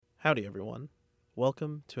Howdy, everyone.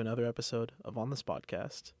 Welcome to another episode of On the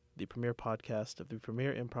Spotcast, the premier podcast of the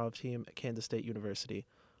premier improv team at Kansas State University,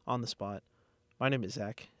 On the Spot. My name is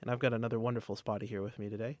Zach, and I've got another wonderful spotty here with me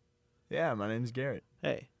today. Yeah, my name's Garrett.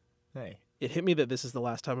 Hey. Hey. It hit me that this is the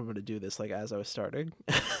last time I'm going to do this, as I was starting.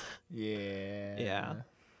 Yeah. Yeah.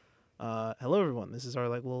 Hello, everyone. This is our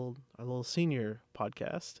little senior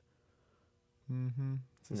podcast. Mm-hmm.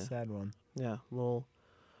 It's a Yeah. sad one. Yeah, a little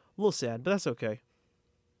sad, but that's okay.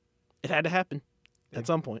 It had to happen at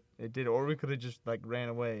some point. It did, or we could have just ran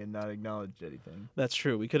away and not acknowledged anything. That's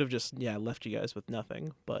true. We could have just left you guys with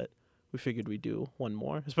nothing, but we figured we'd do one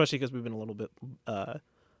more, especially because we've been a little bit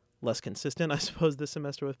less consistent, I suppose, this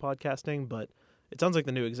semester with podcasting. But it sounds like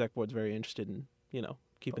the new exec board's very interested in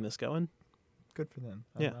keeping this going. Good for them.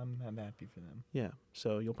 Yeah. I'm happy for them. Yeah.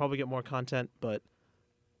 So you'll probably get more content, but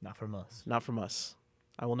Not from us. not from us.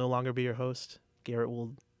 I will no longer be your host. Garrett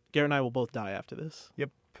and I will both die after this.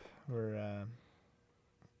 We're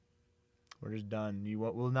just done. You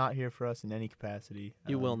will not hear for us in any capacity.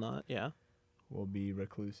 You will not. Yeah. We'll be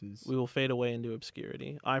recluses. We will fade away into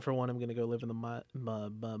obscurity. I, for one, am going to go live in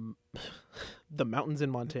the mountains in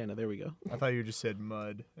Montana. There we go. I thought you just said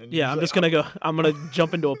mud. And Yeah, I'm just going to go. I'm going to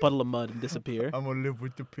jump into a puddle of mud and disappear. I'm gonna live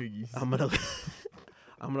with the piggies. I'm going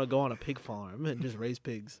to go on a pig farm and just raise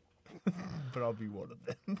pigs. But I'll be one of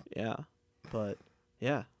them. Yeah. But,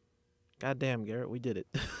 yeah. Goddamn, Garrett, we did it.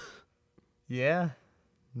 Yeah.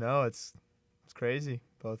 No, it's crazy.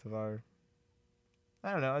 Both of our,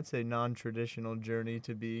 I don't know, I'd say non-traditional journey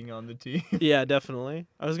to being on the team. Yeah, definitely.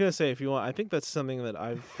 I was going to say, if you want, I think that's something that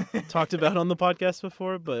I've talked about on the podcast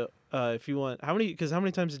before, but if you want, how many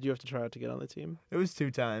times did you have to try out to get on the team? It was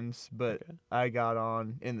 2 times, but Okay. I got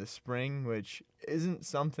on in the spring, which isn't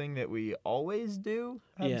something that we always do,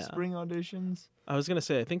 have Yeah. spring auditions. I was going to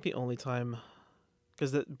say, I think the only time,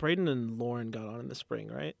 because Braden and Lauren got on in the spring,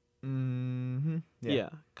 right? Mm-hmm. Yeah,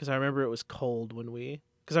 because I remember it was cold when we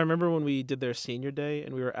did their senior day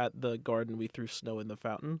and we were at the garden, we threw snow in the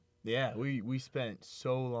fountain. Yeah, we spent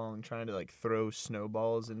so long trying to throw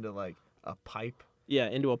snowballs into a pipe. Yeah,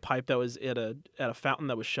 into a pipe that was at a fountain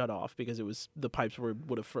that was shut off because the pipes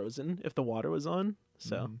would have frozen if the water was on.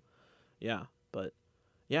 So, Mhm. yeah, but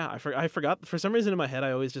yeah, I forgot, for some reason in my head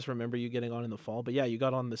I always just remember you getting on in the fall, but yeah, you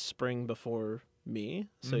got on the spring before me.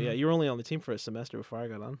 So yeah, Mhm. you were only on the team for a semester before I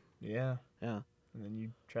got on. Yeah. Yeah. And then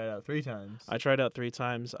you tried out 3 times. I tried out 3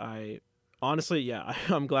 times. Honestly,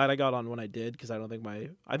 I'm glad I got on when I did because I think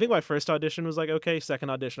my first audition was okay. Second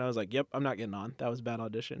audition, I was like, yep, I'm not getting on. That was a bad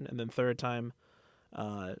audition. And then third time,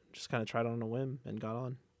 just kind of tried on a whim and got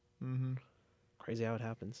on. Mm-hmm. Crazy how it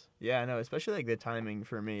happens. Yeah, I know, especially the timing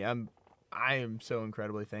for me. I am so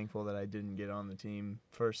incredibly thankful that I didn't get on the team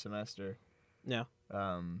first semester. Yeah.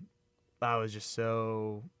 I was just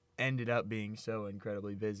ended up being so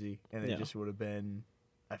incredibly busy, and it Yeah. just would have been,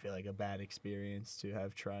 I feel a bad experience to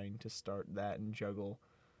have trying to start that and juggle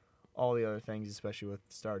all the other things, especially with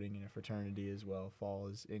starting in a fraternity as well. Fall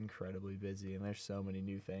is incredibly busy, and there's so many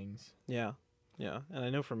new things. Yeah. Yeah. And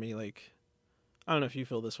I know for me, I don't know if you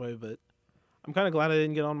feel this way, but I'm kind of glad I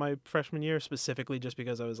didn't get on my freshman year, specifically just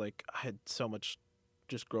because I was I had so much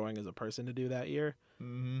just growing as a person to do that year.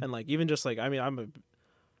 Mm-hmm. And even just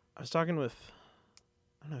I was talking with,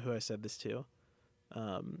 I don't know who I said this to,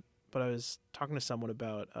 but I was talking to someone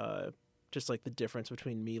about just the difference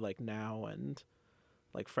between me now and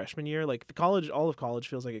freshman year. All of college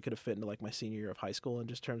feels like it could have fit into my senior year of high school in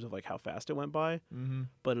just terms of how fast it went by. Mm-hmm.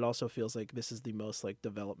 But it also feels like this is the most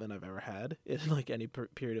development I've ever had in any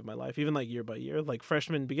period of my life, even year by year.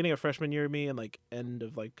 Beginning of freshman year me and end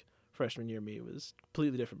of freshman year me was a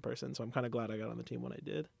completely different person. So I'm kind of glad I got on the team when I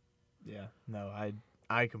did. Yeah, no,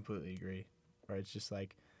 I completely agree. Or it's just I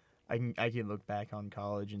can look back on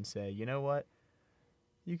college and say, you know what?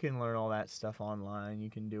 You can learn all that stuff online. You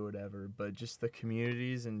can do whatever, but just the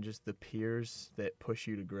communities and just the peers that push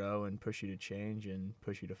you to grow and push you to change and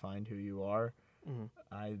push you to find who you are, Mm-hmm.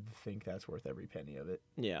 I think that's worth every penny of it.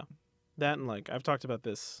 Yeah, that and I've talked about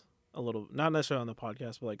this a little, not necessarily on the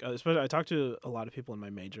podcast, but especially I talked to a lot of people in my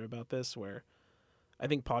major about this, where I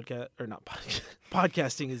think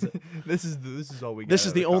podcasting is This is all we got. this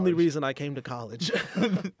is out the of only college. reason I came to college.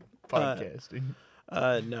 Podcasting.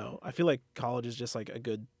 No, I feel like college is just a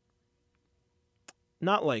good,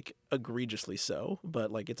 not egregiously so, but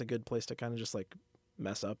it's a good place to kind of just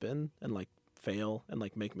mess up in and fail and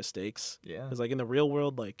make mistakes. Yeah. Because in the real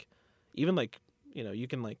world, even you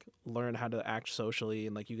can learn how to act socially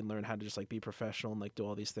and you can learn how to just be professional and do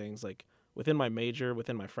all these things within my major,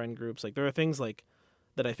 within my friend groups. There are things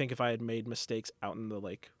that I think if I had made mistakes out in the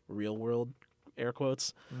real world, air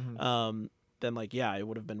quotes, Mm-hmm. then like yeah, it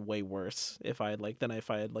would have been way worse if I had like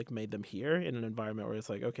made them here in an environment where it's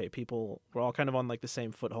like okay, we're all kind of on like the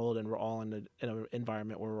same foothold and we're all in an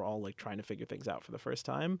environment where we're all like trying to figure things out for the first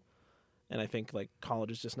time. And I think like college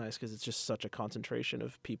is just nice because it's just such a concentration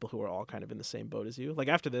of people who are all kind of in the same boat as you. Like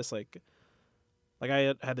after this, like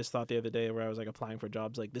I had this thought the other day where I was like applying for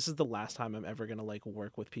jobs. Like this is the last time I'm ever gonna like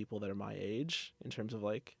work with people that are my age in terms of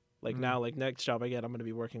like now like next job I get, I'm gonna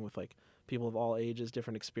be working with like people of all ages,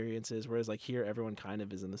 different experiences. Whereas like here, everyone kind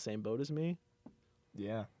of is in the same boat as me.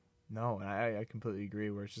 Yeah. No, and I completely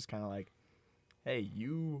agree. Where it's just kind of like, hey,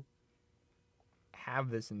 you have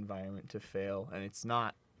this environment to fail, and it's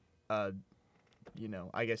not,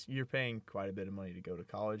 I guess you're paying quite a bit of money to go to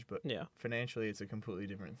college, but Yeah. financially, it's a completely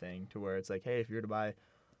different thing. To where it's like, hey, if you're to buy,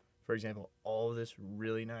 for example, all of this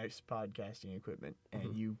really nice podcasting equipment,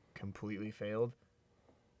 and you completely failed,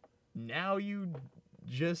 now you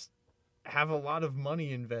just have a lot of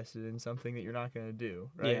money invested in something that you're not going to do,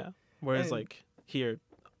 right? Yeah. Whereas And- like here,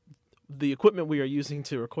 the equipment we are using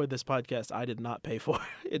to record this podcast, I did not pay for.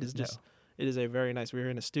 It is just, it is a very nice. We are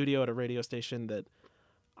in a studio at a radio station that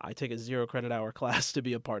I take a 0 credit hour class to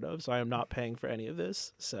be a part of, so I am not paying for any of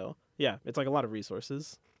this. So yeah, it's like a lot of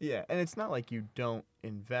resources. Yeah, and it's not like you don't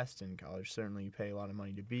invest in college. Certainly, you pay a lot of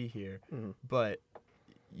money to be here, Mhm. but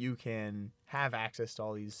you can have access to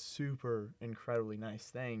all these super incredibly nice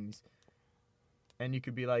things. And you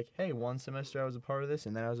could be like, hey, one semester I was a part of this,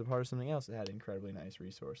 and then I was a part of something else that had incredibly nice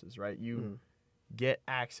resources, right? You get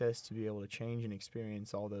access to be able to change and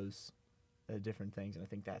experience all those different things, and I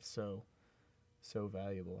think that's so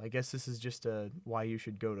valuable. I guess this is just a why you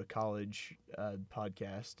should go to college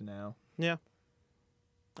podcast now.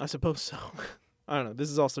 I suppose so. I don't know. This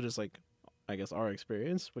is also just like, I guess our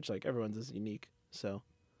experience, which like everyone's is unique. So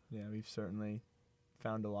Yeah, we've certainly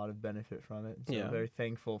found a lot of benefit from it. So Yeah. I'm very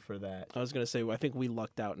thankful for that. I was gonna say, I think we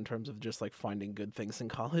lucked out in terms of just like finding good things in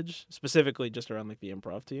college, specifically just around like the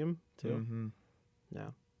improv team too. Mm-hmm. Yeah.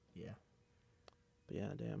 Yeah. But yeah,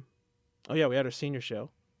 damn. Oh yeah, we had our senior show.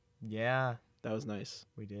 Yeah, That was nice.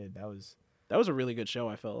 we did. That was a really good show.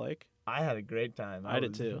 I felt like. I had a great time. I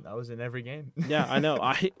did too. I was in every game. Yeah, I know.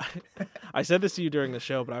 I said this to you during the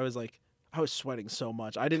show, but I was like, I was sweating so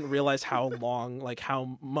much. I didn't realize how long, like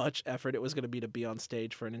how much effort it was going to be on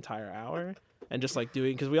stage for an entire hour, and just like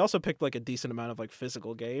doing because we also picked like a decent amount of like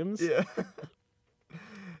physical games. Yeah.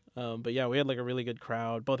 But yeah, we had like a really good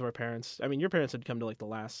crowd. Both of our parents. I mean, your parents had come to like the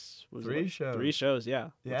last what was it, 3 like, shows. 3 shows. Yeah.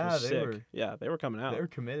 which Yeah, was they sick. were- Yeah, they were coming out. They were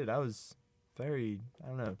committed. I was very, I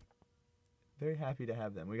don't know, very happy to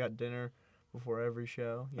have them. We got dinner before every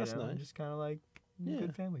show. That's and nice. just kind of like Yeah.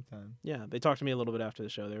 good family time. Yeah, they talked to me a little bit after the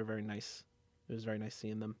show. They were very nice. It was very nice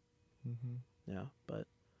seeing them. Mm-hmm. Yeah, but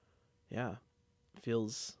yeah,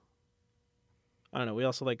 feels. I don't know. We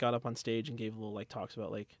also like got up on stage and gave little like talks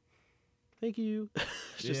about like, thank you.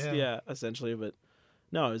 Just Yeah. essentially. But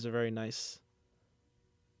no, it was a very nice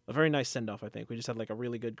send off. I think we just had like a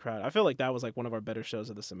really good crowd. I feel like that was like one of our better shows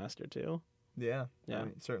of the semester too. Yeah. Yeah. I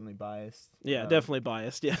mean, certainly biased. Yeah, definitely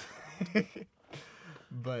biased. Yeah,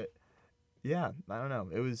 But yeah, I don't know.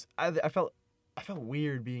 It was I felt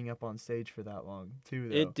weird being up on stage for that long too.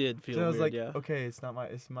 Though. it did feel So I was weird. like, Yeah. okay, it's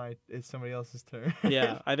somebody else's turn.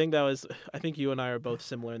 Yeah, I think you and I are both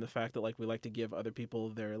similar in the fact that like we like to give other people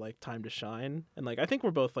their like time to shine, and like I think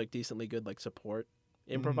we're both like decently good like support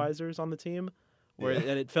improvisers on the team. Where Yeah.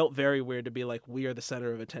 and it felt very weird to be like we are the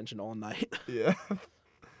center of attention all night. Yeah.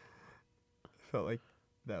 Felt like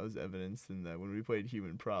that was evidenced in that when we played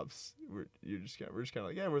Human Props, we're just kind of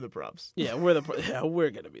like, yeah, we're the props. Yeah, we're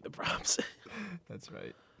gonna be the props. That's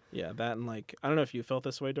right. Yeah, that and like I don't know if you felt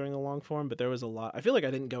this way during the long form, but there was a lot. I feel like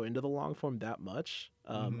I didn't go into the long form that much,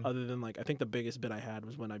 Mhm. other than like I think the biggest bit I had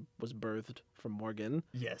was when I was birthed from Morgan.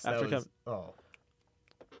 Yes, After that was.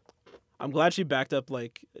 I'm glad she backed up.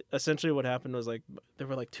 Like essentially, what happened was like there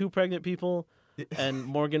were like 2 pregnant people, and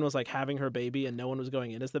Morgan was like having her baby, and no one was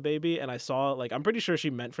going in as the baby. And I saw like I'm pretty sure she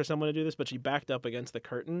meant for someone to do this, but she backed up against the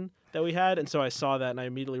curtain that we had, and so I saw that, and I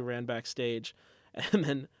immediately ran backstage, and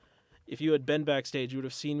then. If you had been backstage, you would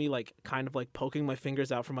have seen me like kind of like poking my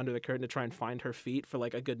fingers out from under the curtain to try and find her feet for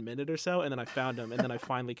like a good minute or so, and then I found them, and then I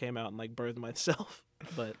finally came out and like birthed myself.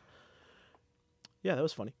 But yeah, that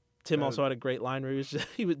was funny. Tim also had a great line where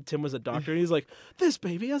Tim was a doctor, and he's like, "This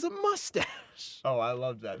baby has a mustache." Oh, I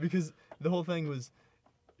loved that because the whole thing was,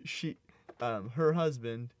 her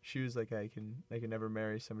husband. She was like, I can never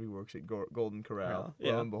marry somebody who works at Golden Corral.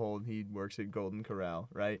 Yeah. Lo and behold, he works at Golden Corral,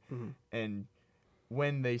 right? Mhm. And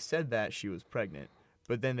when they said that, she was pregnant.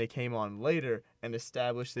 But then they came on later and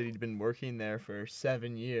established that he'd been working there for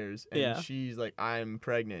 7 years. And Yeah. she's like, I'm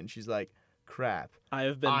pregnant. And she's like, crap.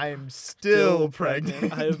 I'm still still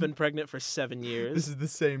pregnant. I have been pregnant for 7 years. This is the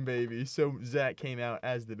same baby. So Zach came out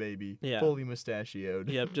as the baby, Yeah. fully mustachioed.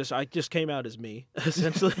 Yep, I just came out as me,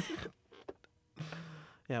 essentially.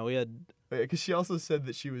 Yeah, we had Because she also said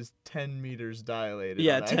that she was 10 meters dilated.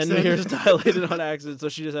 Yeah, on 10 accident. meters dilated on accident, so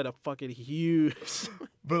she just had a fucking huge.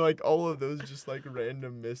 But like all of those just like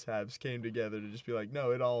random mishaps came together to just be like,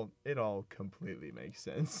 no, it all completely makes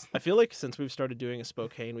sense. I feel like since we've started doing a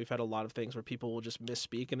Spokane, we've had a lot of things where people will just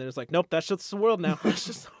misspeak, and then it's like, nope, that's just the world now. That's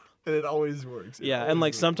just. And it always works. It Yeah, and always like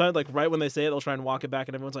works. sometimes, like right when they say it, they'll try and walk it back,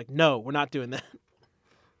 and everyone's like, no, we're not doing that.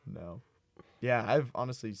 No. Yeah,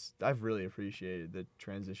 I've really appreciated the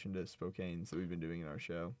transition to Spokanes that we've been doing in our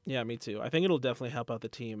show. Yeah, me too. I think it'll definitely help out the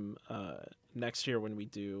team next year when we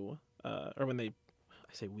do, or when they,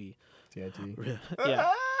 I say we. TIT.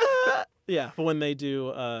 Yeah. Yeah, but when they do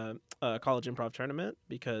a college improv tournament,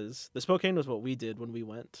 because the Spokane was what we did when we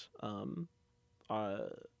went.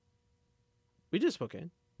 We did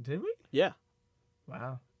Spokane. Did we? Yeah,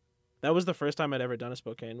 Wow. that was the first time I'd ever done a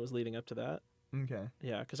Spokane. Was leading up to that. Okay.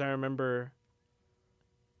 Yeah, because I remember.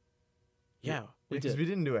 Yeah, we Because did. we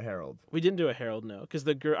didn't do a Herald. We didn't do a Herald, no, because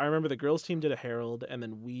I remember the girls' team did a Herald, and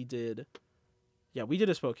then we did. Yeah, we did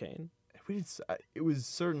a Spokane. We did. It was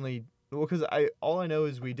certainly well because all I know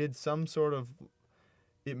is we did some sort of.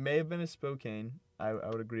 It may have been a Spokane. I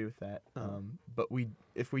would agree with that. Oh. But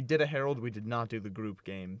if we did a Herald, we did not do the group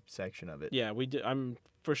game section of it. Yeah, we did. I'm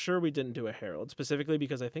for sure we didn't do a Herald specifically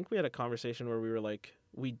because I think we had a conversation where we were like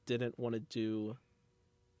we didn't want to do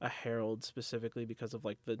a Herald specifically because of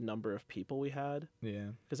like the number of people we had. Yeah.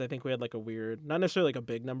 Because I think we had like a weird, not necessarily like a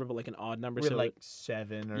big number, but like an odd number. We had So like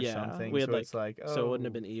 7 or yeah, something. we had so like- it's like so it wouldn't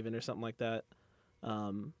have oh. been even or something like that.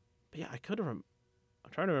 But yeah, I could have. I'm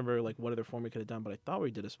trying to remember like what other form we could have done, but I thought we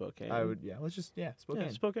did a Spokane. I would. Yeah. Let's just Spokane. Yeah,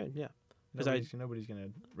 Spokane. Yeah. 'cause Nobody's gonna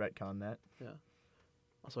retcon that.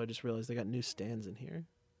 Also, I just realized they got new stands in here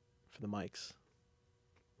for the mics.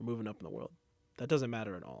 We're moving up in the world. That doesn't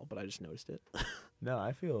matter at all, but I just noticed it. No,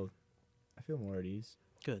 I feel more at ease.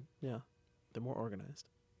 Good. Yeah. They're more organized.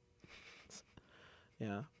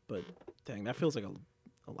 Yeah. But dang, that feels like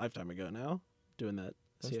a lifetime ago now, doing that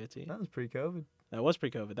CIT. That was pre-COVID. That was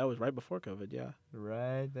pre-COVID. That was right before COVID, yeah.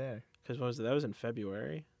 Right there. Because what was it? That was in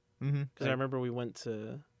February. Mm-hmm. Because I remember we went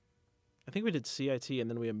to, I think we did CIT, and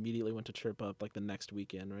then we immediately went to Chirp Up like the next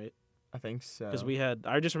weekend, right? I think so. Because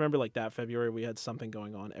I just remember like that February, we had something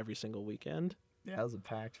going on every single weekend. Yeah, that was a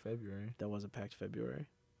packed February. That was a packed February.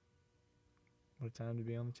 What a time to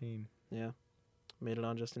be on the team. Yeah. Made it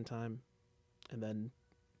on just in time. And then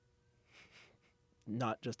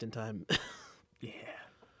not just in time.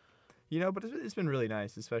 Yeah. But it's been really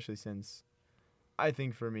nice, especially since I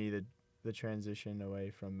think for me the transition away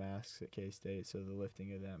from masks at K-State, so the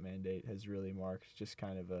lifting of that mandate has really marked just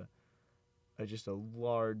kind of a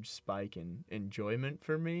large spike in enjoyment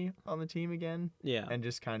for me on the team again, Yeah. and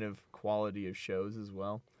just kind of quality of shows as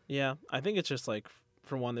well. Yeah. I think it's just like,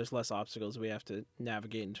 for one, there's less obstacles we have to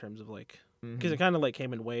navigate in terms of like, Mm-hmm. because it kind of like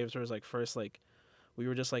came in waves where it was like first like we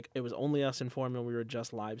were just like it was only us in Formula, we were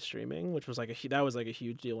just live streaming, which was like that was like a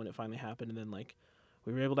huge deal when it finally happened, and then like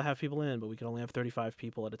we were able to have people in, but we could only have 35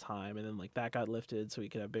 people at a time, and then like that got lifted so we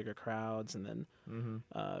could have bigger crowds, and then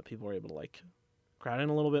people were able to like crowd in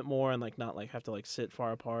a little bit more and like not like have to like sit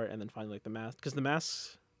far apart, and then finally like the mask, because the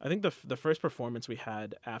masks, I think the first performance we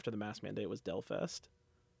had after the mask mandate was Delfest.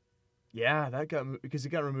 Yeah, that because it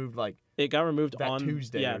got removed like It got removed that on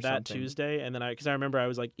Tuesday Yeah, or that something. Tuesday, and then because I remember I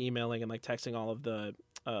was like emailing and like texting all of the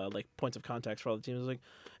like points of contact for all the teams. I was like,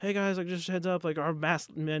 "Hey guys, like just heads up, like our mask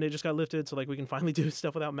mandate just got lifted, so like we can finally do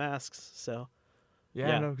stuff without masks." So yeah,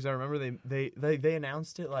 Yeah. no, because I remember they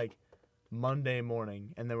announced it like Monday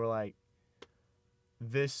morning, and they were like,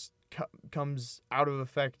 this comes out of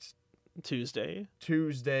effect Tuesday,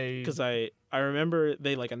 Tuesday. because I remember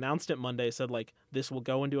they like announced it Monday, said like this will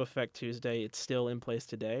go into effect Tuesday. It's still in place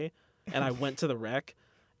today, and I went to the rec,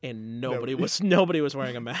 and nobody was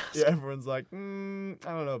wearing a mask. Yeah, everyone's like, I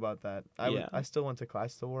don't know about that. Yeah. I still went to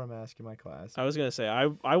class. Still wore a mask in my class. I was gonna say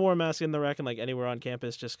I wore a mask in the rec and like anywhere on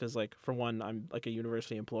campus just because like for one I'm like a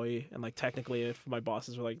university employee, and like technically if my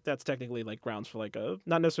bosses were like that's technically like grounds for like a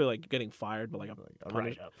not necessarily like getting fired but like a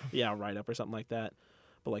Right up. write up or something like that.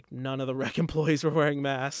 But like none of the rec employees were wearing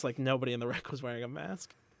masks. Like nobody in the rec was wearing a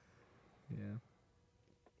mask. Yeah.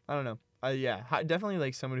 I don't know. Definitely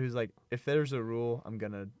like someone who's like, if there's a rule, I'm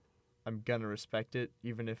gonna respect it,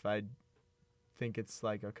 even if I think it's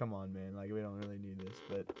like, oh come on, man, like we don't really need this.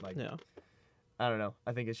 But like, Yeah. I don't know.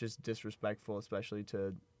 I think it's just disrespectful, especially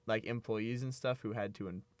to like employees and stuff who had to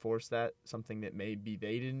enforce that, something that maybe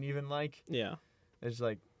they didn't even like. Yeah. It's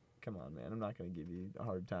like, come on, man. I'm not gonna give you a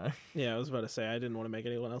hard time. Yeah, I was about to say I didn't want to make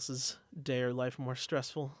anyone else's day or life more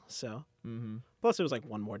stressful. So Mm-hmm. plus it was like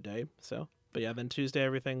one more day. So but yeah, then Tuesday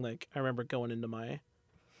everything like I remember going into my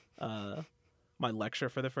my lecture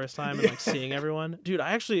for the first time and like seeing everyone. Dude,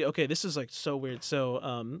 I actually this is like so weird.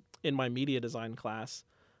 So in my media design class,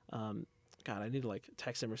 God, I need to like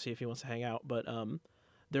text him or see if he wants to hang out. But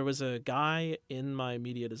there was a guy in my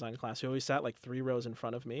media design class who always sat like 3 rows in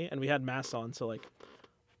front of me, and we had masks on, so like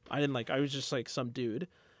I was just like some dude.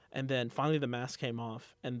 And then finally the mask came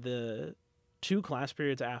off, and the 2 class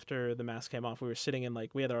periods after the mask came off, we were sitting in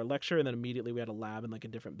like we had our lecture, and then immediately we had a lab in like a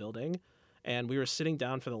different building, and we were sitting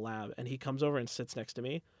down for the lab, and he comes over and sits next to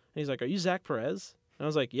me, and he's like, "Are you Zach Perez?" And I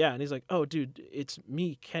was like, "Yeah." And he's like, "Oh, dude, it's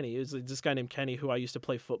me, Kenny." It was like this guy named Kenny who I used to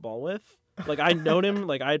play football with. Like I'd known him,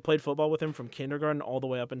 like I had played football with him from kindergarten all the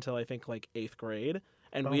way up until I think like 8th grade.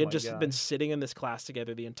 And Oh we had my just been gosh. sitting in this class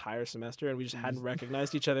together the entire semester, and we just hadn't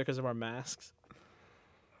recognized each other because of our masks.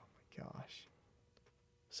 Gosh.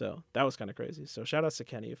 So that was kind of crazy. So shout outs to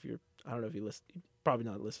Kenny if you're, I don't know if you listen, probably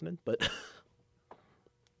not listening, but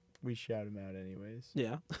We shout him out anyways.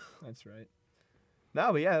 yeah. That's right.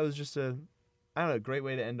 No, but yeah, it was just a great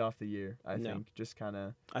way to end off the year. I Yeah. think just kind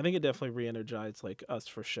of. I think it definitely re-energized like us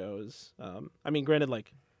for shows. I mean, granted,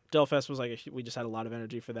 like Delfest was like we just had a lot of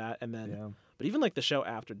energy for that, and then Yeah. but even like the show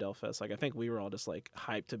after Delfest, like I think we were all just like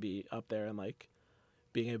hyped to be up there and like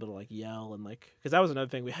being able to like yell and like because that was another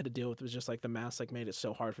thing we had to deal with was just like the mask like made it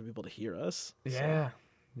so hard for people to hear us. So, Yeah.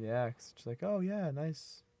 Yeah. It's just like, oh yeah,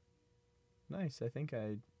 nice. Nice. I think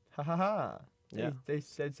I. Ha ha ha. Yeah. They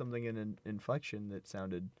said something in an inflection that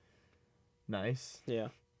sounded nice. yeah.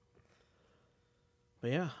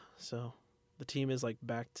 But yeah, so the team is like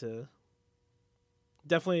back to.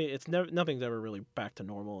 Definitely, it's never nothing's ever really back to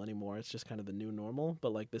normal anymore. It's just kind of the new normal.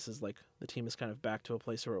 But like this is like the team is kind of back to a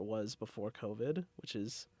place where it was before COVID, which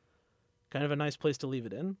is kind of a nice place to leave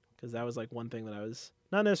it in because that was like one thing that I was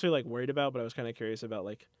not necessarily like worried about, but I was kind of curious about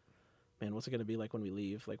like, man, what's it gonna be like when we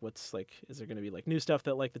leave? Like, what's like, is there gonna be like new stuff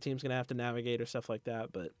that like the team's gonna have to navigate or stuff like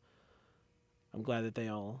that? But I'm glad that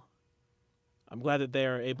I'm glad that they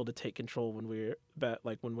are able to take control when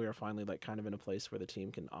when we are finally like kind of in a place where the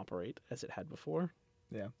team can operate as it had before.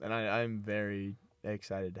 Yeah, and I'm very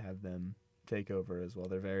excited to have them take over as well.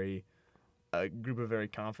 They're a group of very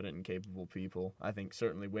confident and capable people. I think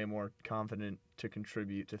certainly way more confident to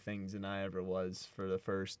contribute to things than I ever was for the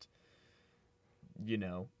first,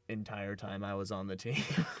 entire time I was on the team.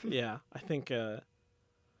 Yeah, I think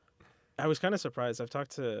I was kind of surprised. I've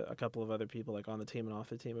talked to a couple of other people like on the team and off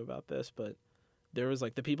the team about this, but there was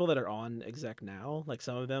like the people that are on exec now, like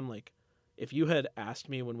some of them like if you had asked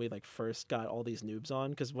me when we like first got all these noobs on,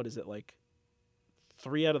 because what is it like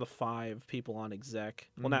 3 out of the 5 people on exec,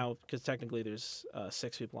 well now because technically there's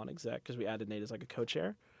 6 people on exec because we added Nate as like a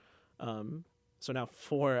co-chair, so now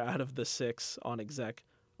 4 out of the 6 on exec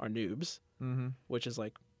are noobs, which is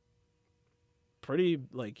like pretty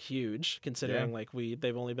like huge considering like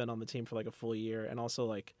they've only been on the team for like a full year, and also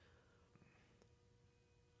like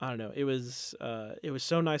I don't know, it was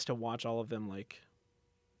so nice to watch all of them like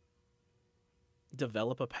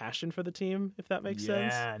develop a passion for the team, if that makes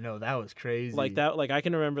sense. Yeah, no, that was crazy. Like that, like I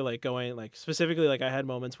can remember like going like specifically like I had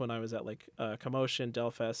moments when I was at like Commotion,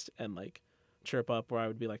 Delfest, and like Chirp Up where I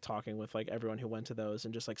would be like talking with like everyone who went to those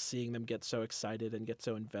and just like seeing them get so excited and get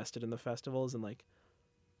so invested in the festivals, and like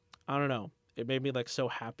I don't know, it made me like so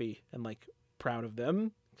happy and like proud of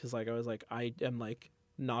them because like I was like I am like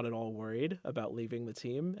not at all worried about leaving the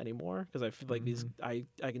team anymore because I feel like these I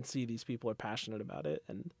can see these people are passionate about it,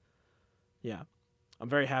 and yeah, I'm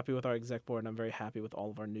very happy with our exec board, and I'm very happy with all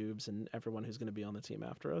of our noobs and everyone who's going to be on the team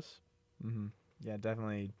after us. Yeah,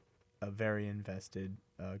 definitely a very invested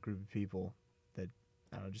group of people that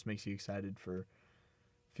I don't know, just makes you excited for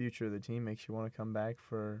future of the team, makes you want to come back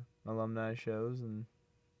for alumni shows and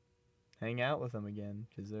hang out with them again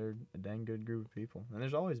because they're a dang good group of people. And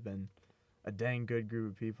there's always been a dang good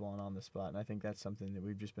group of people on the spot, and I think that's something that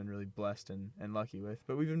we've just been really blessed and lucky with.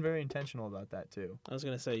 But we've been very intentional about that too. I was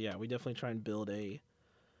going to say, yeah, we definitely try and build an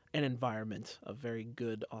environment of very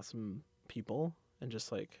good, awesome people, and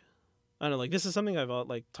just like I don't know, like this is something I've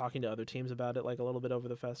like talking to other teams about it like a little bit over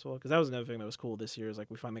the festival, because that was another thing that was cool this year is like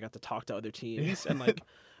we finally got to talk to other teams and like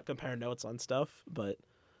compare notes on stuff. But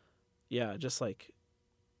yeah, just like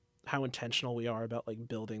how intentional we are about like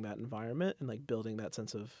building that environment and like building that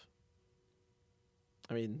sense of,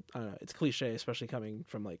 I mean, I don't know, it's cliche, especially coming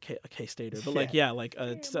from like a K-Stater, but like like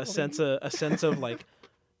a sense of like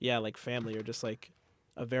like family, or just like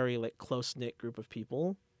a very like close knit group of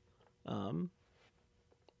people.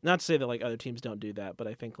 Not to say that like other teams don't do that, but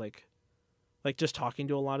I think like like just talking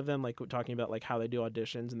to a lot of them, like talking about like how they do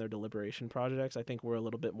auditions and their deliberation projects, I think we're a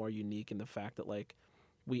little bit more unique in the fact that like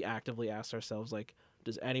we actively ask ourselves like,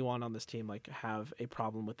 does anyone on this team like have a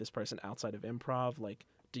problem with this person outside of improv? Like,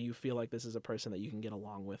 do you feel like this is a person that you can get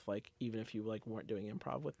along with, like even if you like weren't doing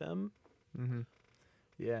improv with them? Mm-hmm.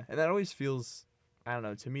 Yeah, and that always feels, I don't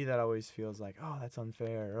know, to me that always feels like, oh, that's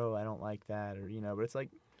unfair, or oh, I don't like that, or, but it's like,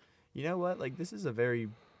 you know what, like, this is a very,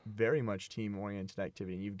 very much team-oriented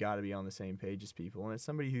activity, and you've got to be on the same page as people, and it's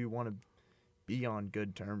somebody who you want to be on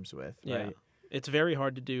good terms with, right? Yeah. It's very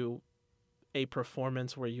hard to do a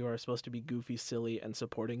performance where you are supposed to be goofy, silly, and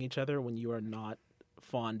supporting each other when you are not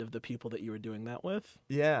fond of the people that you are doing that with.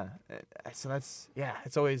 Yeah, so that's,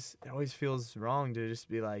 it always feels wrong to just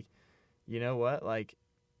be like, you know what, like,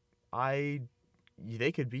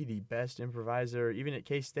 they could be the best improviser even at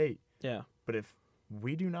K-State. Yeah. But if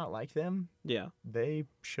we do not like them, Yeah. they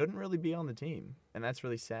shouldn't really be on the team. And that's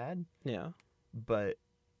really sad. Yeah. But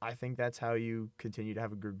I think that's how you continue to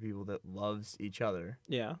have a group of people that loves each other.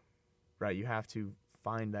 Yeah. Right? You have to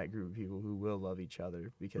find that group of people who will love each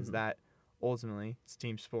other because that ultimately it's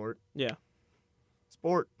team sport. Yeah.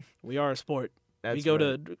 Sport. We are a sport. That's we go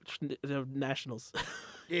right. to nationals.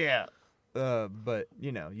 Yeah. But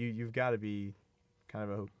you've got to be kind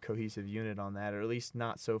of a cohesive unit on that, or at least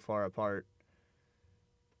not so far apart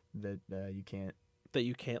that you can't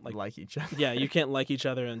like each other. Yeah, you can't like each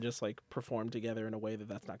other and just like perform together in a way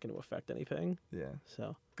that's not going to affect anything. Yeah.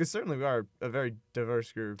 So. Because certainly we are a very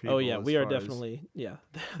diverse group of people. Oh yeah, we are definitely. Yeah,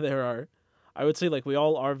 there are. I would say like we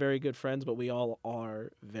all are very good friends, but we all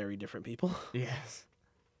are very different people. Yes.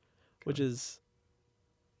 Which is.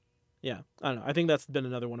 Yeah, I don't know. I think that's been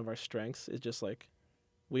another one of our strengths. Is just like,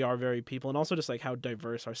 we are very people, and also just like how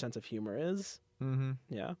diverse our sense of humor is. Mm-hmm.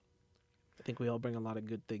 Yeah, I think we all bring a lot of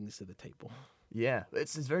good things to the table. Yeah,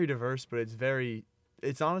 it's very diverse, but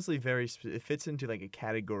it's honestly very. It fits into like a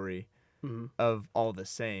category of all the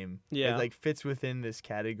same. Yeah, it like fits within this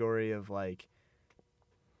category of like.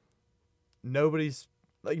 Nobody's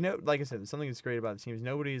like like I said, something that's great about the team is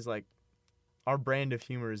nobody's like, our brand of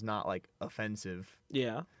humor is not like offensive.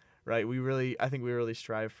 Yeah. Right, I think we really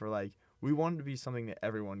strive for like, we want it to be something that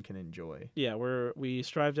everyone can enjoy. Yeah, we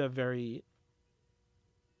strive to have very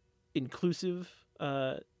inclusive.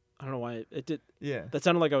 I don't know why it did. Yeah, that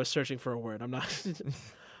sounded like I was searching for a word. I'm not.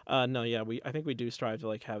 No, yeah, I think we do strive to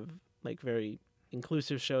like have like very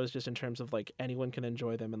inclusive shows, just in terms of like anyone can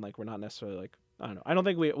enjoy them, and like we're not necessarily like, I don't know. I don't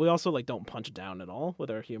think we also like don't punch down at all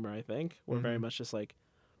with our humor. I think we're very much just like.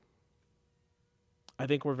 I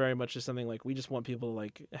think we're very much just something like we just want people to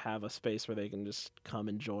like have a space where they can just come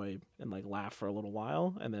enjoy and like laugh for a little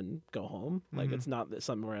while and then go home. Like it's not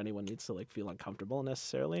something where anyone needs to like feel uncomfortable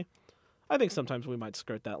necessarily. I think sometimes we might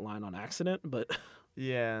skirt that line on accident, but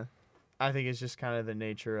yeah, I think it's just kind of the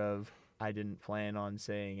nature of I didn't plan on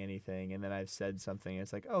saying anything and then I've said something.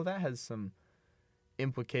 It's like, oh, that has some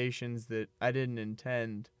implications that I didn't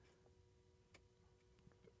intend.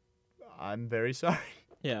 I'm very sorry.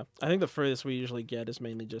 Yeah, I think the furthest we usually get is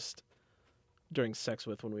mainly just during Sex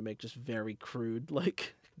With, when we make just very crude,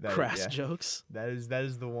 like, crass jokes. That is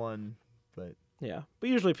the one, but... Yeah, but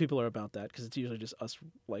usually people are about that, because it's usually just us,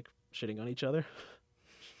 like, shitting on each other.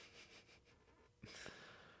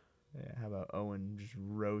 Yeah, how about Owen just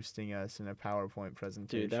roasting us in a PowerPoint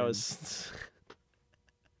presentation? Dude, that was...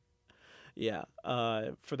 Yeah,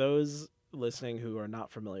 for those listening who are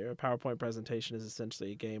not familiar, a PowerPoint presentation is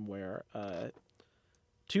essentially a game where...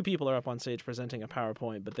 two people are up on stage presenting a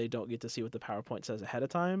PowerPoint, but they don't get to see what the PowerPoint says ahead of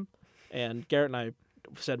time. And Garrett and I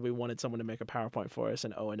said we wanted someone to make a PowerPoint for us,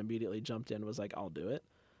 and Owen immediately jumped in and was like, I'll do it.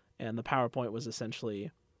 And the PowerPoint was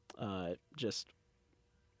essentially just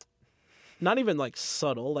not even like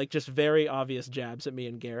subtle, like just very obvious jabs at me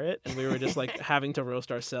and Garrett, and we were just like having to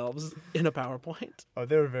roast ourselves in a PowerPoint. Oh,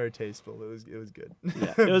 they were very tasteful. It was good.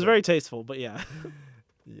 Yeah, it was very tasteful, but yeah.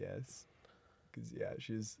 Yes. Because,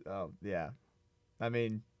 she's, yeah. I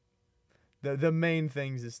mean, the main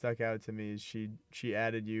things that stuck out to me is she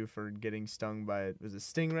added you for getting stung by a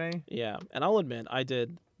stingray. Yeah, and I'll admit I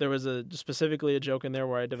did. There was specifically a joke in there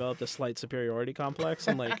where I developed a slight superiority complex,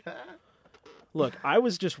 and like, look, I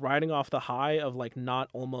was just riding off the high of like not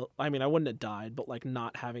almost. I mean, I wouldn't have died, but like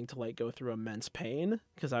not having to like go through immense pain,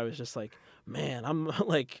 because I was just like, man, I'm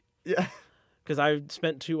like, yeah, because I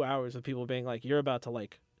spent 2 hours with people being like, you're about to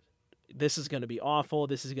like. This is going to be awful.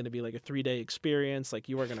 This is going to be like a 3-day experience. Like,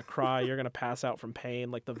 you are going to cry. You're going to pass out from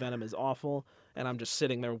pain. Like, the venom is awful. And I'm just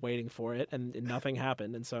sitting there waiting for it, and nothing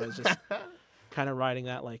happened. And so I was just kind of riding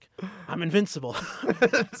that like, I'm invincible.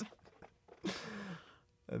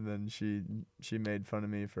 And then she made fun of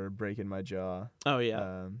me for breaking my jaw. Oh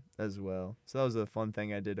yeah. As well. So that was a fun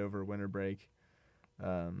thing I did over winter break.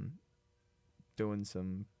 Doing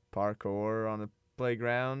some parkour on a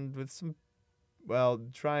playground with some,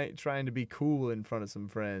 trying to be cool in front of some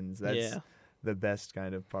friends. That's the best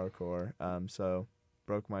kind of parkour. So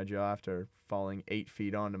broke my jaw after falling 8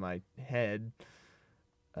 feet onto my head.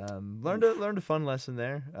 Learned a fun lesson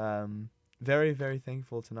there. Very, very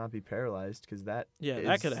thankful to not be paralyzed, because that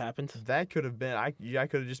that could have happened. That could have been I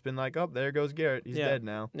could have just been like, oh, there goes Garrett. He's dead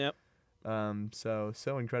now. Yep. So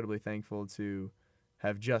incredibly thankful to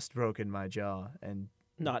have just broken my jaw and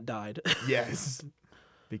not died. Yes,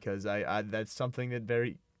 because I that's something that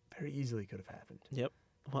very, very easily could have happened. Yep.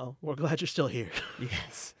 Well, we're glad you're still here.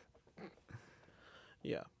 Yes.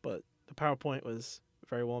 Yeah, but the PowerPoint was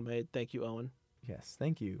very well made. Thank you, Owen. Yes,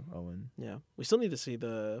 thank you, Owen. Yeah, we still need to see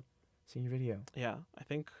the senior video. Yeah, I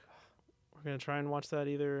think we're gonna try and watch that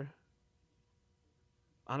either.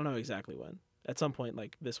 I don't know exactly when. At some point,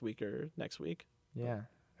 like this week or next week. Yeah,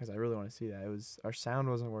 because I really want to see that. Our sound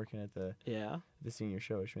wasn't working at the senior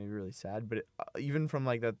show, which made me really sad. But even from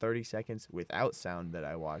like that 30 seconds without sound that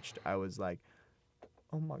I watched, I was like,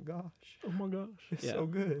 oh my gosh, it's so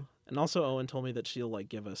good. And also, Owen told me that she'll like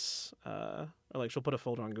give us, or like she'll put a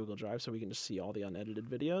folder on Google Drive so we can just see all the unedited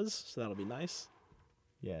videos. So that'll be nice.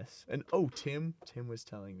 Yes. And Tim was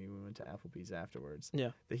telling me when we went to Applebee's afterwards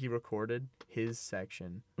that he recorded his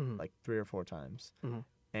section like 3 or 4 times. Mm-hmm.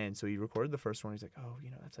 And so he recorded the first one. He's like, oh,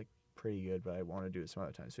 that's like pretty good, but I want to do it some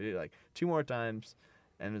other time. So he did it like 2 more times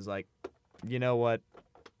and was like, you know what?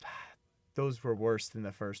 Those were worse than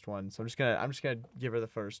the first one. So I'm just gonna give her the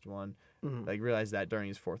first one. Mm-hmm. Like realized that during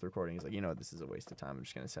his 4th recording, he's like, this is a waste of time. I'm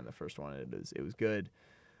just gonna send the first one. And it was good.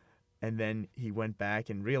 And then he went back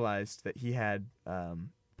and realized that he had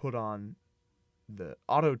put on the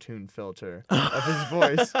auto-tune filter of his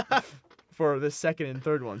voice for the second and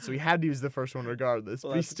third one. So he had to use the first one regardless.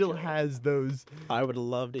 Well, but he still has those. I would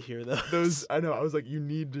love to hear those. Those, I know. I was like, you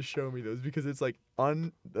need to show me those, because it's like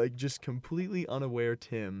just completely unaware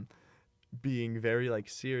Tim being very like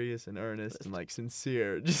serious and earnest and like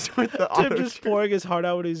sincere, just with the Tim just pouring his heart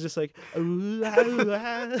out when he's just like, ooh,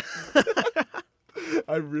 ah, ah.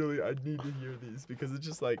 I need to hear these, because it's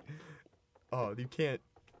just like, oh, you can't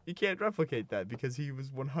replicate that, because he was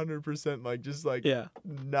 100% like just like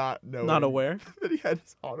not knowing, not aware that he had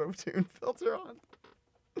his auto-tune filter on.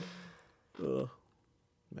 Ugh.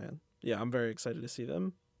 Man, yeah, I'm very excited to see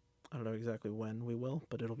them. I don't know exactly when we will,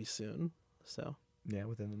 but it'll be soon. So yeah,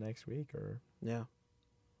 within the next week, or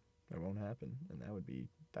it won't happen, and that would be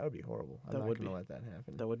horrible. I'm not gonna let that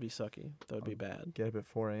happen. That would be sucky. That would be bad. Get up at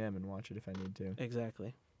 4 a.m. and watch it if I need to.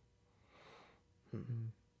 Exactly.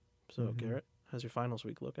 So Garrett, how's your finals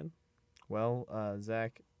week looking? Well,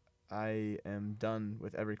 Zach, I am done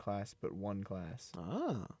with every class but one class.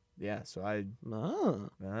 Ah. Yeah, so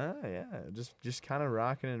just kind of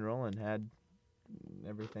rocking and rolling.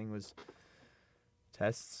 Everything was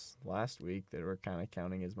tests last week that were kind of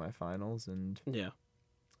counting as my finals, and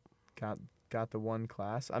got the one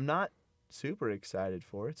class. I'm not super excited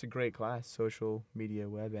for it. It's a great class, social media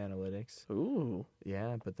web analytics. Ooh.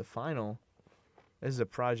 Yeah, but the final, this is a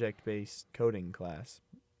project-based coding class,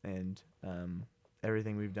 and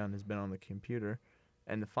everything we've done has been on the computer,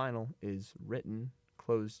 and the final is written,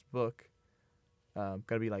 closed book. Got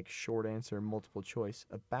to be like short answer, multiple choice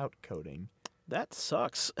about coding. That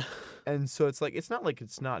sucks. And so it's like, it's not like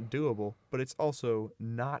it's not doable, but it's also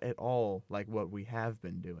not at all like what we have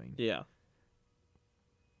been doing. Yeah.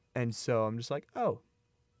 And so I'm just like, oh,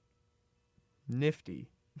 nifty.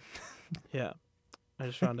 Yeah. I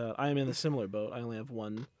just found out I am in a similar boat. I only have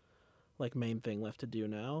one like main thing left to do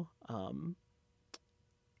now.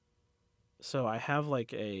 So I have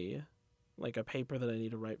like a paper that I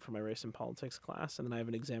need to write for my race and politics class, and then I have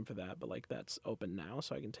an exam for that, but like that's open now,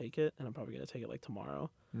 so I can take it, and I'm probably going to take it like tomorrow.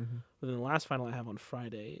 Mm-hmm. But then the last final I have on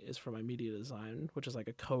Friday is for my media design, which is like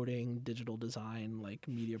a coding, digital design, like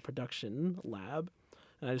media production lab.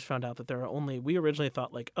 And I just found out that we originally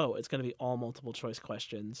thought like, oh, it's going to be all multiple choice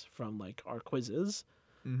questions from like our quizzes.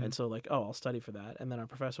 Mm-hmm. And so like, oh, I'll study for that. And then our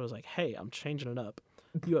professor was like, hey, I'm changing it up.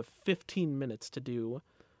 You have 15 minutes to do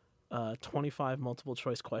 25 multiple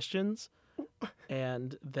choice questions.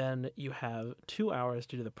 And then you have 2 hours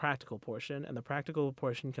to do the practical portion. And the practical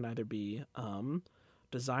portion can either be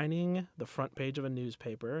designing the front page of a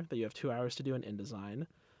newspaper that you have 2 hours to do in InDesign,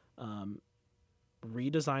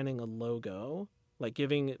 redesigning a logo,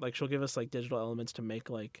 she'll give us like digital elements to make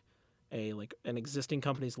like an existing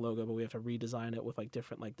company's logo, but we have to redesign it with like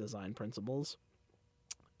different like design principles.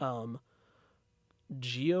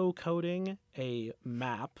 Geocoding a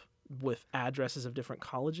map with addresses of different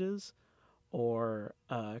colleges, or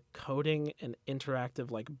coding an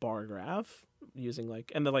interactive like bar graph using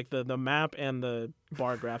like, and the map and the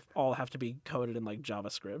bar graph all have to be coded in like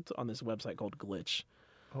JavaScript on this website called Glitch.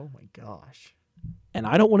 Oh my gosh. And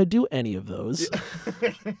I don't want to do any of those.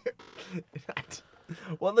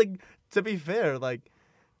 Well, like, to be fair, like,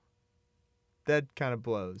 that kind of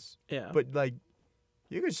blows. Yeah. But, like,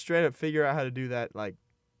 you could straight up figure out how to do that, like,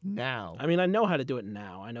 now. I mean, I know how to do it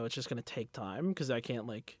now. I know it's just going to take time because I can't,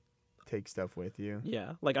 like... Take stuff with you.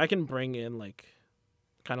 Yeah. Like, I can bring in, like,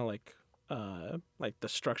 kind of like the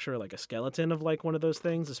structure, like a skeleton of, like, one of those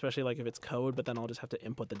things, especially, like, if it's code, but then I'll just have to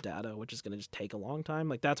input the data, which is going to just take a long time.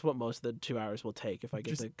 Like, that's what most of the 2 hours will take if I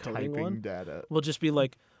get Just the coding typing one. data. We'll just be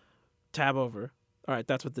like, tab over. All right,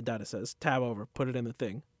 that's what the data says. Tab over. Put it in the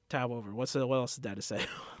thing. Tab over. What else does the data say?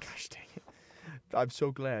 Gosh dang it. I'm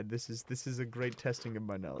so glad. This is a great testing of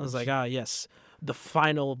my knowledge. I was like, yes, the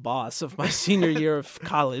final boss of my senior year of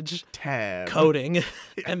college. Tab. Coding.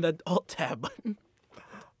 And the Alt-Tab button.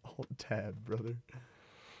 Alt-Tab, brother.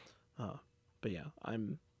 But yeah, I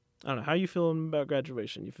don't know. How you feeling about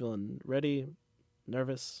graduation? You feeling ready?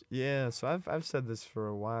 Nervous? Yeah, so I've said this for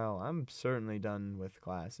a while. I'm certainly done with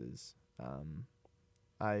classes.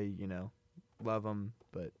 I, love them,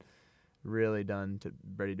 but really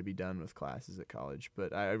ready to be done with classes at college.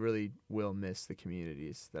 But I really will miss the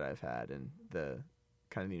communities that I've had and the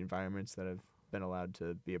kind of the environments that I've been allowed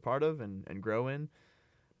to be a part of and grow in.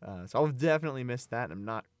 So I'll definitely miss that. I'm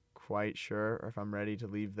not quite sure if I'm ready to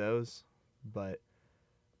leave those, but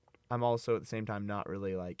I'm also at the same time not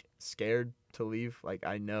really like scared to leave. Like,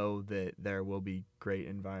 I know that there will be great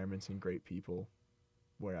environments and great people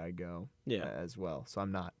where I go as well. So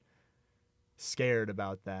I'm not scared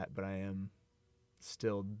about that, but I am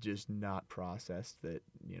still just not processed that,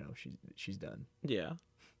 she's done. Yeah.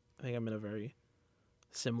 I think I'm in a very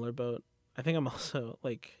similar boat. I think I'm also,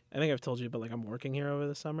 like, I think I've told you, but, like, I'm working here over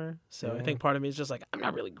the summer. So I think part of me is just, like, I'm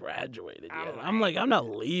not really graduated yet. I'm not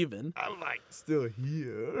leaving. I'm, like, still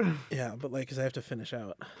here. Yeah, but, like, because I have to finish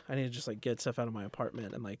out. I need to just, like, get stuff out of my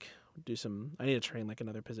apartment and, like, I need to train, like,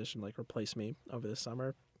 another position, like, replace me over the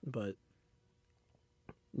summer. But,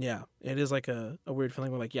 yeah, it is, like, a weird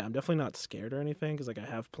feeling where, like, yeah, I'm definitely not scared or anything because, like, I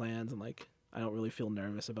have plans and, like, I don't really feel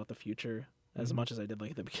nervous about the future as much as I did,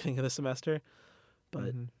 like, at the beginning of the semester.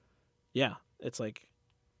 But... yeah, it's like,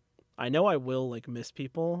 I know I will, like, miss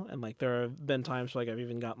people, and, like, there have been times where, like, I've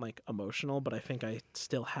even gotten, like, emotional, but I think I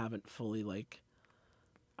still haven't fully, like,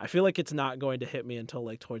 I feel like it's not going to hit me until,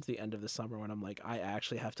 like, towards the end of the summer when I'm, like, I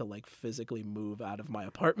actually have to, like, physically move out of my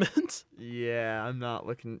apartment. Yeah, I'm not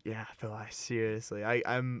looking, though, seriously,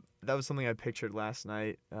 that was something I pictured last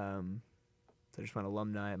night. So I just went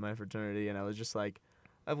alumni at my fraternity, and I was just like,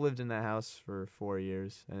 I've lived in that house for 4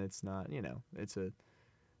 years, and it's not,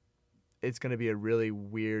 it's going to be a really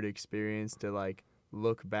weird experience to, like,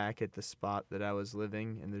 look back at the spot that I was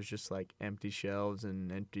living and there's just, like, empty shelves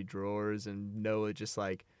and empty drawers and know it just,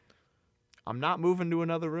 like, I'm not moving to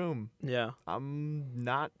another room. Yeah. I'm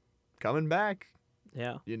not coming back.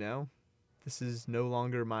 Yeah. This is no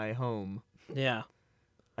longer my home. Yeah.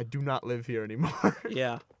 I do not live here anymore.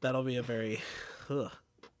 Yeah. That'll be a very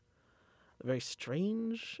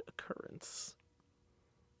strange occurrence.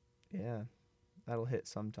 Yeah. That'll hit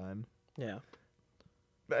sometime. Yeah.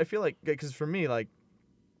 But I feel like, because for me, like,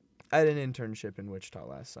 I had an internship in Wichita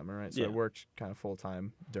last summer, right? So I worked kind of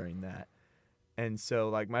full-time during that. And so,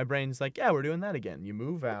 like, my brain's like, yeah, we're doing that again. You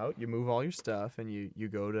move out, you move all your stuff, and you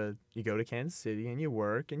go to Kansas City, and you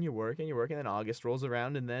work, and you work, and you work, and then August rolls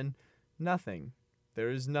around, and then nothing. There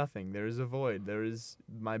is nothing. There is a void.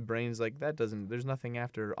 My brain's like, there's nothing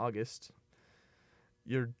after August.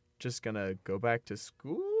 You're just going to go back to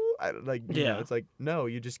school? It's like, no,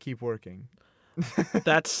 you just keep working.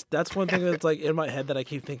 That's one thing that's, like, in my head that I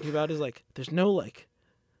keep thinking about is, like, there's no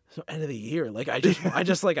end of the year. Like, I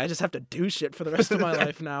just have to do shit for the rest of my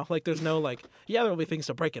life now. Like, there's no, like, there'll be things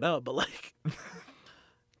to break it up, but, like,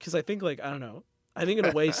 because I think, like, I don't know. I think in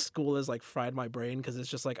a way school has, like, fried my brain because it's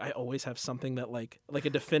just, like, I always have something that, like a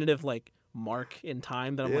definitive, like, mark in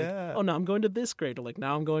time that I'm like, oh, now I'm going to this grade, or, like,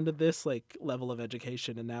 now I'm going to this, like, level of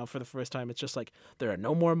education, and now for the first time it's just like, there are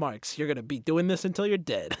no more marks. You're going to be doing this until you're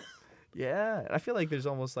dead. Yeah, I feel like there's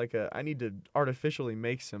almost like I need to artificially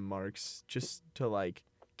make some marks just to, like,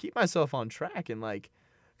 keep myself on track, and, like,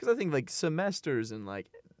 because I think, like, semesters and, like,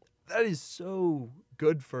 that is so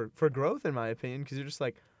good for growth in my opinion, because you're just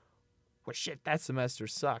like, well, shit, that semester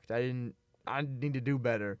sucked. I need to do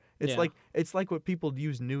better. It's like what people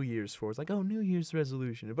use New Year's for. It's like, oh, New Year's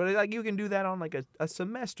resolution. But, like, you can do that on, like, a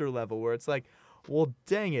semester level where it's like, well,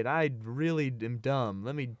 dang it, I really am dumb.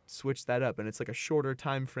 Let me switch that up. And it's like a shorter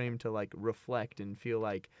time frame to like reflect and feel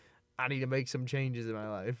like I need to make some changes in my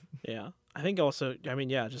life. Yeah. I think also, I mean,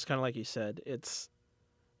 yeah, just kind of like you said, it's,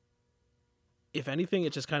 if anything,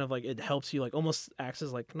 it just kind of like, it helps you, like, almost acts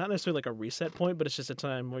as like, not necessarily like a reset point, but it's just a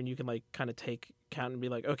time when you can like kind of take count and be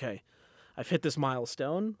like, okay, I've hit this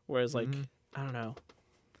milestone. Whereas like, Mhm. I don't know.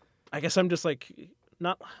 I guess I'm just like,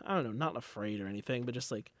 I don't know, not afraid or anything, but just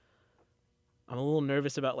like, I'm a little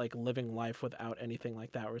nervous about like living life without anything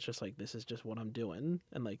like that, where it's just like, this is just what I'm doing.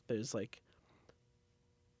 And like, there's like,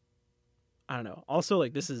 I don't know. Also,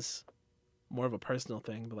 like, this is more of a personal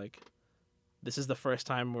thing, but like, this is the first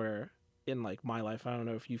time where in like my life, I don't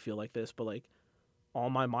know if you feel like this, but like, all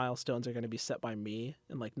my milestones are going to be set by me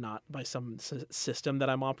and like not by some system that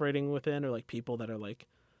I'm operating within, or like people that are like,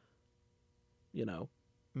 you know,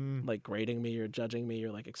 Mm. like grading me or judging me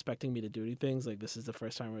or like expecting me to do things. Like, this is the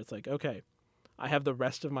first time where it's like, okay, I have the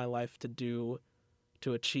rest of my life to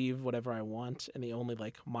achieve whatever I want, and the only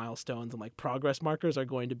like milestones and like progress markers are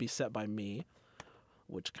going to be set by me,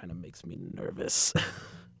 which kind of makes me nervous.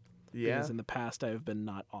 Yeah. Because in the past I have been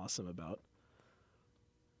not awesome about,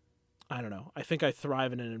 I don't know. I think I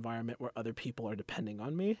thrive in an environment where other people are depending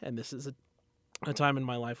on me, and this is a time in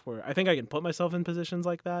my life where I think I can put myself in positions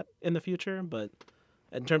like that in the future, but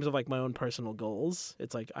in terms of like my own personal goals,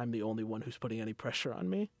 it's like I'm the only one who's putting any pressure on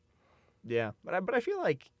me. Yeah. But I feel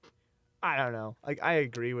like, I don't know. Like, I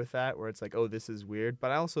agree with that where it's like, oh, this is weird.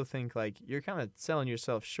 But I also think, like, you're kind of selling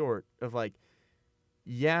yourself short of, like,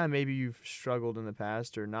 yeah, maybe you've struggled in the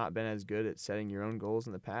past or not been as good at setting your own goals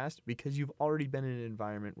in the past because you've already been in an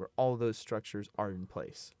environment where all those structures are in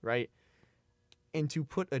place, right? And to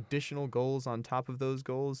put additional goals on top of those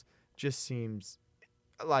goals just seems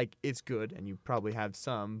like it's good, and you probably have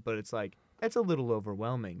some, but it's like, it's a little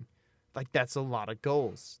overwhelming. Like, that's a lot of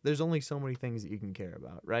goals. There's only so many things that you can care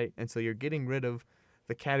about, right? And so you're getting rid of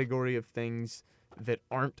the category of things that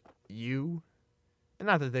aren't you. And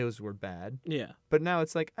not that those were bad, Yeah, but now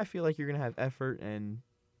it's like, I feel like you're going to have effort and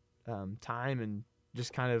time and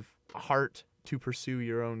just kind of a heart to pursue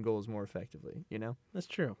your own goals more effectively, you know? that's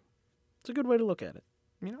true. It's a good way to look at it.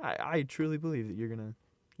 You know, I truly believe that you're gonna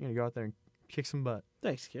go out there and kick some butt.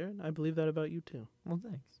 Thanks, Kieran. I believe that about you too. Well,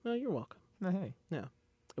 thanks. Well, you're welcome. No, hey.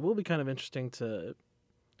 It will be kind of interesting to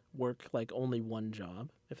work like only one job,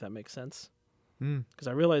 if that makes sense. Mm. Because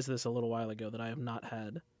I realized this a little while ago that I have not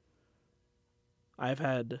had. I've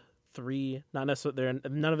had 3, not necessarily.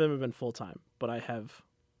 None of them have been full time, but I have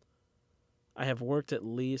worked at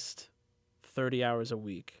least 30 hours a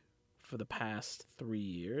week for the past 3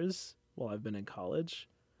 years while I've been in college,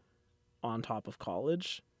 on top of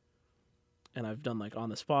college, and I've done like on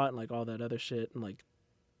the spot and like all that other shit, and like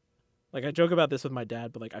I joke about this with my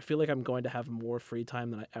dad, but like I feel like I'm going to have more free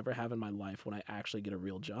time than I ever have in my life when I actually get a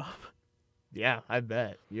real job. Yeah, I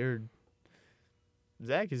bet.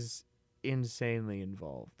 Zach is insanely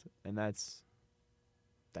involved, and that's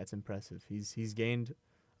impressive. He's gained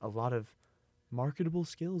a lot of marketable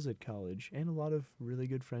skills at college and a lot of really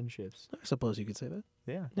good friendships. I suppose you could say that.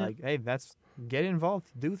 Yeah, Yeah. like, hey, that's, get involved,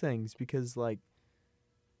 do things, because like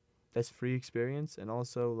that's free experience, and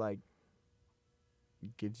also like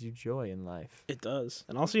gives you joy in life. It does.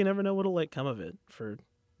 And also you never know what'll like come of it.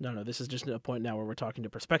 No, this is just a point now where we're talking to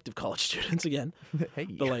prospective college students again. Hey.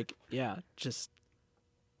 But like, yeah, just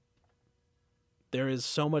there is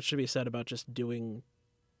so much to be said about just doing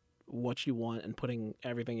what you want and putting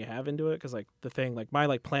everything you have into it. Because like the thing, like my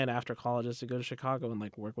like plan after college is to go to Chicago and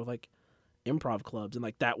like work with like improv clubs, and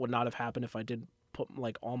like that would not have happened if I did put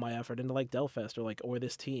like all my effort into like Delfest or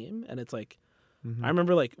this team. And it's like, Mhm. I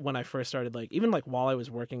remember like when I first started, like even like while I was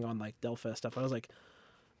working on like Delfest stuff, I was like,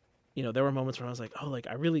 you know, there were moments where I was like, oh, like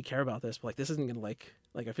I really care about this, but like this isn't gonna like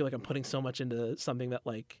I feel like I'm putting so much into something that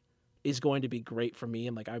like is going to be great for me,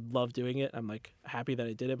 and like I love doing it. I'm like happy that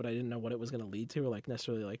I did it, but I didn't know what it was gonna lead to, or like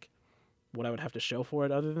necessarily like what I would have to show for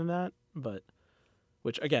it other than that. But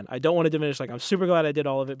which again, I don't want to diminish. Like I'm super glad I did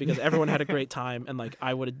all of it because everyone had a great time, and like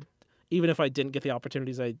I would, even if I didn't get the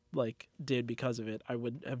opportunities I like did because of it, I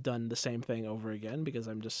would have done the same thing over again because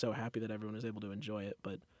I'm just so happy that everyone was able to enjoy it.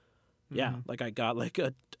 But yeah, Mhm. like I got like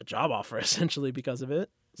a job offer essentially because of it.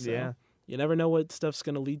 So Yeah. you never know what stuff's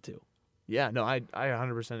gonna lead to. Yeah, no, I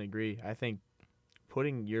 100% agree. I think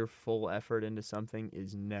putting your full effort into something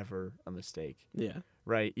is never a mistake, Yeah,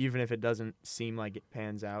 right? Even if it doesn't seem like it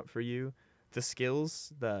pans out for you, the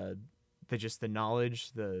skills, the just the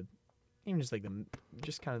knowledge, the even just like the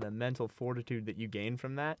just kind of the mental fortitude that you gain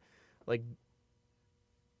from that, like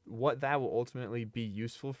what that will ultimately be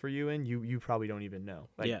useful for you in, you probably don't even know.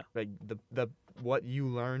 Like, Yeah. like the what you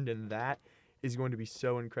learned in that is going to be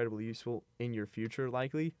so incredibly useful in your future,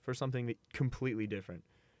 likely, for something that completely different,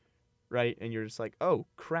 right? And you're just like, oh,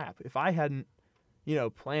 crap. If I hadn't,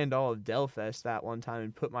 planned all of Delfest that one time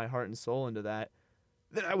and put my heart and soul into that,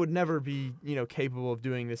 then I would never be, capable of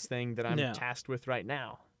doing this thing that I'm tasked with right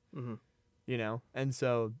now. Mm-hmm. And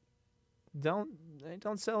so don't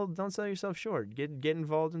sell yourself short. Get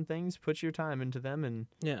involved in things, put your time into them, and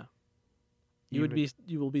yeah. You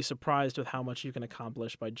will be surprised with how much you can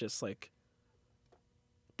accomplish by just like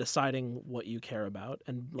deciding what you care about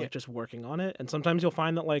and like just working on it. And sometimes you'll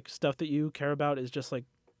find that like stuff that you care about is just like,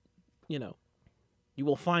 you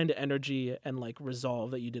will find energy and like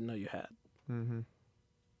resolve that you didn't know you had. Mm-hmm.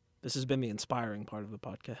 This has been the inspiring part of the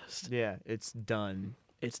podcast. Yeah, it's done.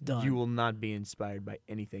 It's done. You will not be inspired by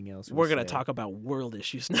anything else. We're going to talk about world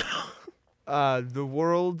issues now. The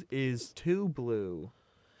world is too blue.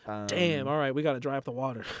 Damn, all right, we got to dry up the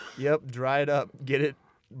water. Yep, dry it up. Get it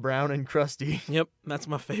brown and crusty. Yep, that's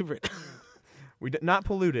my favorite. Not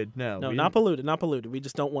polluted, no. No, not polluted. We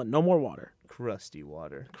just don't want no more water. Crusty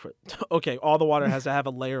water. Okay, all the water has to have a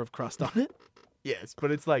layer of crust on it? Yes,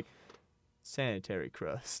 but it's like sanitary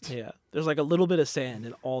crust. Yeah, there's like a little bit of sand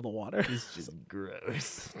in all the water. It's just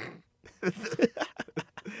gross.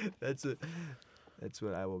 That's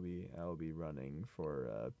what I will be running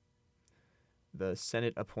for the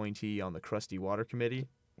Senate appointee on the Crusty Water Committee.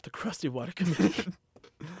 The Crusty Water Committee.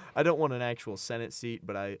 I don't want an actual Senate seat,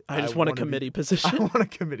 but I just want a committee position. I want a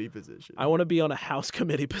committee position. I want to be on a House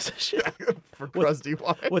committee position. For Crusty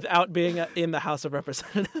Water. Without being in the House of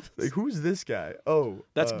Representatives. Like, who's this guy? Oh.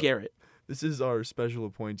 That's Garrett. This is our special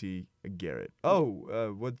appointee, Garrett.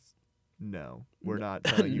 Oh, No, we're not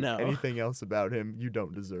telling you anything else about him. You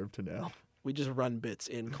don't deserve to know. We just run bits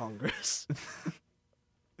in Congress.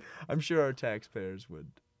 I'm sure our taxpayers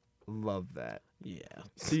would love that. Yeah.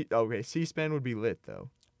 C-SPAN would be lit, though.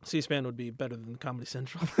 C-SPAN would be better than Comedy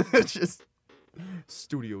Central. Just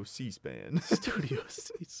Studio C-SPAN. Studio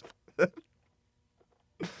C-SPAN.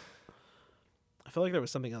 I feel like there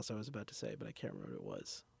was something else I was about to say, but I can't remember what it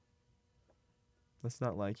was. That's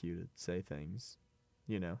not like you to say things,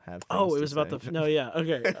 have. Oh, it was about no, yeah,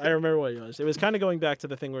 okay, I remember what it was. It was kind of going back to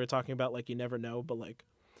the thing we were talking about, like you never know, but like,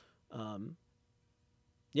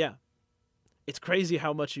 yeah, it's crazy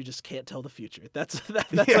how much you just can't tell the future. That's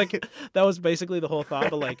like that was basically the whole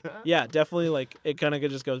thought. But like, yeah, definitely, like it kind of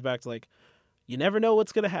just goes back to like, you never know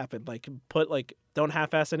what's gonna happen. Like, don't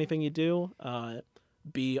half-ass anything you do.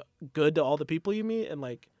 Be good to all the people you meet, and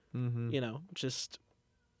like, just.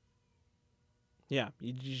 Yeah,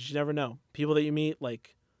 you never know. People that you meet,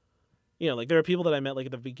 like, like there are people that I met like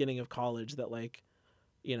at the beginning of college that like,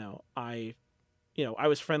 I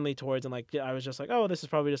was friendly towards, and like I was just like, oh, this is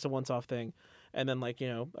probably just a once-off thing, and then like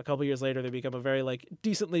a couple years later they become a very like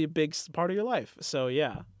decently big part of your life. So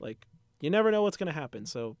yeah, like you never know what's gonna happen.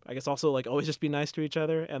 So I guess also like always just be nice to each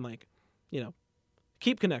other and like,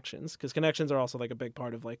 keep connections, because connections are also like a big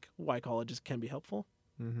part of like why colleges can be helpful.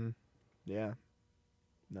 Mm-hmm. Yeah.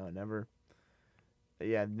 No, never.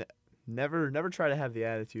 Yeah, never try to have the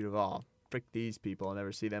attitude of, oh, frick these people, I'll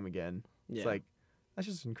never see them again. Yeah. It's like, that's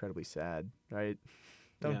just incredibly sad, right?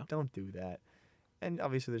 Don't do that. And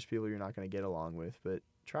obviously there's people you're not going to get along with, but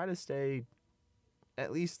try to stay,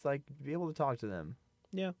 at least, like, be able to talk to them.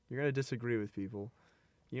 Yeah. You're going to disagree with people.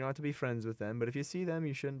 You don't have to be friends with them, but if you see them,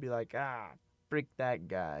 you shouldn't be like, frick that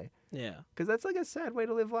guy. Yeah. Because that's, like, a sad way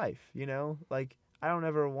to live life, Like, I don't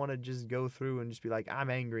ever want to just go through and just be like,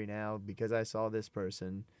 I'm angry now because I saw this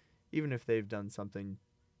person, even if they've done something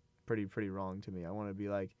pretty wrong to me. I want to be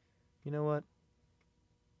like, you know what?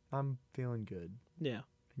 I'm feeling good. Yeah.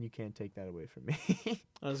 And you can't take that away from me.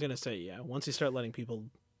 I was going to say, yeah, once you start letting people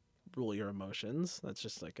rule your emotions, that's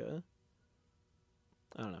just like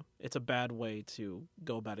I don't know. It's a bad way to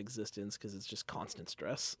go about existence because it's just constant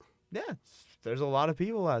stress. Yeah. There's a lot of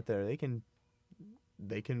people out there.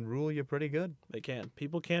 They can rule you pretty good. They can.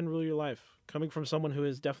 People can rule your life. Coming from someone who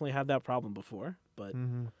has definitely had that problem before. But,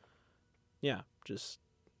 yeah, just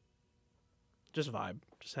vibe.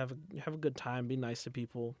 Just have a good time. Be nice to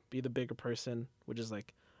people. Be the bigger person, which is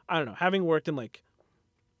like, I don't know. Having worked in like,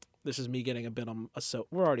 this is me getting a bit on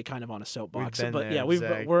we're already kind of on a soapbox. But there, yeah,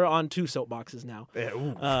 we're on 2 soapboxes now.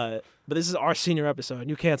 Yeah, but this is our senior episode, and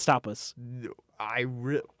you can't stop us.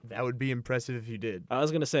 That would be impressive if you did. I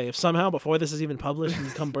was going to say, if somehow before this is even published and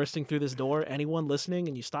you come bursting through this door, anyone listening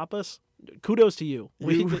and you stop us, kudos to you.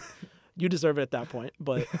 You deserve it at that point.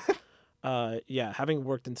 But yeah, having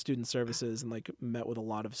worked in student services and like met with a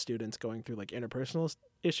lot of students going through like interpersonal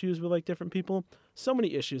issues with like different people, so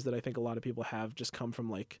many issues that I think a lot of people have just come from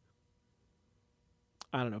like,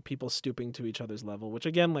 I don't know, people stooping to each other's level, which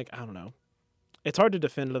again, like, I don't know. It's hard to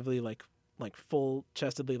definitively like like full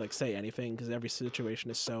chestedly like say anything because every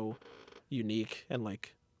situation is so unique and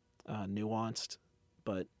like nuanced.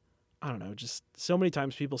 But I don't know, just so many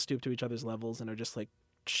times people stoop to each other's levels and are just like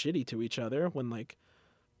shitty to each other when like,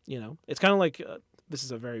 you know, it's kind of like this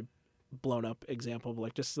is a very blown up example, but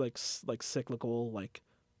like just like cyclical like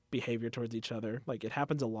behavior towards each other. Like it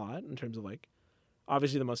happens a lot in terms of like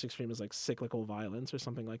obviously the most extreme is like cyclical violence or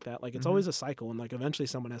something like that. Like it's always a cycle and like eventually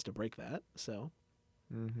someone has to break that. So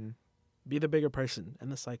be the bigger person in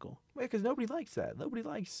the cycle. Yeah, because nobody likes that. Nobody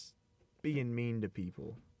likes being mean to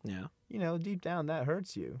people. Yeah. You know, deep down that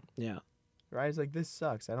hurts you. Yeah. Right? It's like, this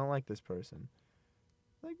sucks. I don't like this person.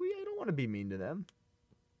 Like, I don't want to be mean to them.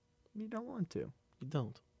 You don't want to. You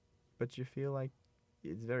don't. But you feel like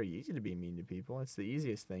it's very easy to be mean to people. It's the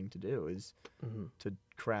easiest thing to do is to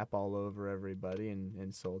crap all over everybody and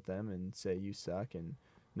insult them and say you suck and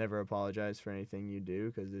never apologize for anything you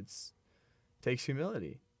do because takes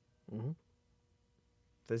humility.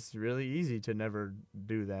 That's really easy to never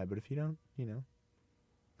do that. But if you don't, you know,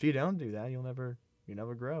 if you don't do that, you'll never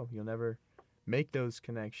grow. You'll never make those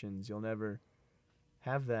connections. You'll never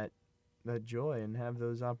have that joy and have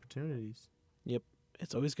those opportunities. Yep.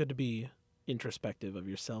 It's always good to be introspective of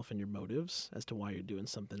yourself and your motives as to why you're doing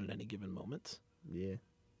something at any given moment. Yeah.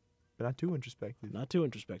 But not too introspective. Not too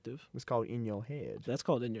introspective. It's called in your head. That's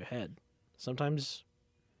called in your head. Sometimes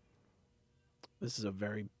this is a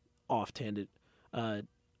very off tangent. You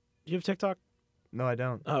have TikTok? No, I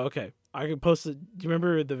don't. Oh, okay. I can post it. Do you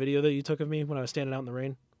remember the video that you took of me when I was standing out in the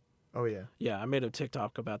rain? Oh, yeah. Yeah, I made a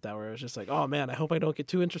TikTok about that where I was just like, oh, man, I hope I don't get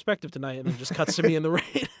too introspective tonight. And then just cuts to me in the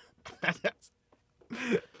rain.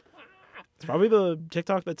 It's probably the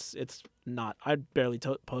TikTok it's not. I barely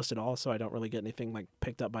post at all, so I don't really get anything like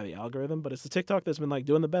picked up by the algorithm. But it's the TikTok that's been like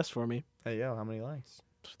doing the best for me. Hey, yo, how many likes?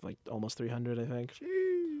 Like almost 300, I think.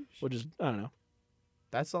 Sheesh. Which is, I don't know.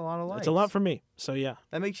 That's a lot of likes. It's a lot for me. So, yeah.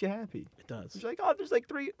 That makes you happy. It does. It's like, oh, there's like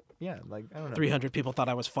 3. Yeah, like, I don't know. 300 people thought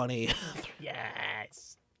I was funny.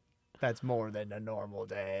 Yes. That's more than a normal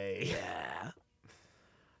day. Yeah.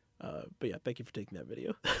 But yeah, thank you for taking that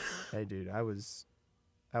video. Hey, dude, I was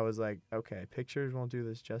like, okay, pictures won't do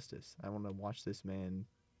this justice. I want to watch this man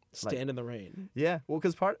Stand in the rain. Yeah, well,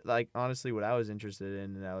 because honestly, what I was interested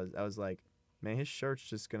in, and I was like, man, his shirt's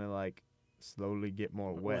just gonna like slowly get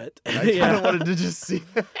more wet. And I kind of wanted to just see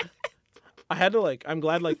that. I had to I'm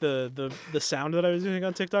glad the sound that I was doing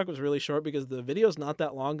on TikTok was really short because the video's not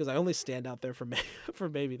that long because I only stand out there for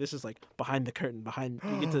maybe this is like behind the curtain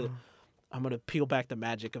you get to. I'm gonna peel back the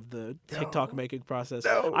magic of the TikTok making process.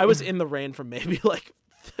 No. I was in the rain for maybe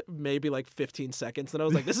 15 seconds, then I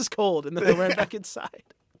was like, this is cold, and then I ran back inside.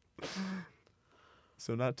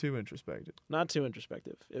 So not too introspective. Not too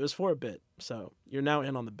introspective. It was for a bit, so you're now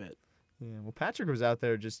in on the bit. Yeah, well, Patrick was out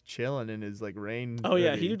there just chilling in his rain. Oh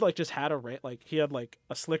yeah, hoodie. he just had he had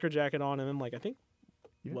a slicker jacket on, and then I think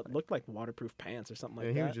what looked like waterproof pants or something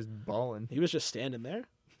like that. He was just balling. He was just standing there.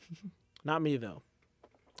 Not me though.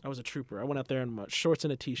 I was a trooper. I went out there in my shorts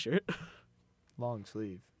and a t-shirt. Long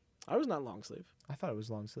sleeve. I was not long sleeve. I thought it was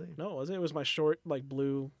long sleeve. No, was it? It was my short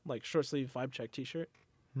blue short sleeve vibe check t-shirt.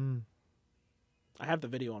 I have the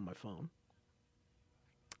video on my phone.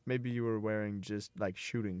 Maybe you were wearing just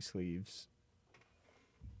shooting sleeves.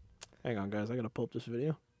 Hang on, guys. I gotta pull up this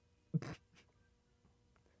video.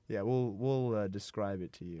 Yeah, we'll describe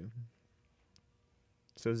it to you.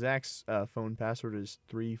 So Zach's phone password is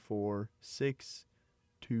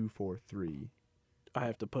 346243. I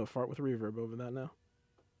have to put a fart with reverb over that now.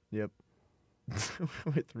 Yep.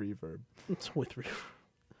 With reverb. It's with reverb.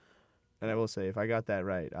 And I will say, if I got that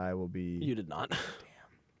right, I will be... You did not. Damn.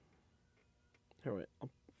 Here, wait.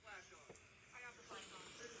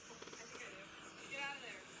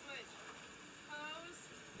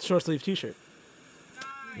 Short sleeve t-shirt.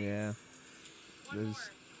 Nice. Yeah. One more.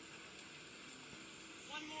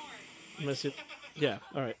 I'm gonna see. Yeah.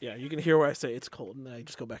 All right. Yeah. You can hear where I say it's cold, and then I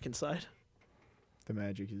just go back inside. The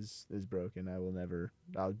magic is broken. I will never.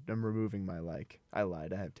 I'm removing my like. I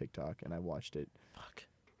lied. I have TikTok, and I watched it. Fuck.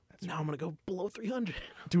 Now I'm gonna go below 300.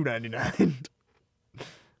 $2.99.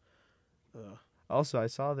 Also, I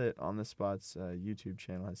saw that On the Spot's YouTube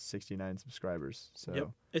channel has 69 subscribers. So yep.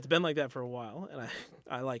 It's been like that for a while, and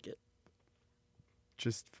I like it.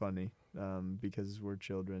 Just funny, because we're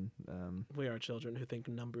children. We are children who think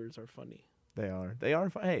numbers are funny. They are. They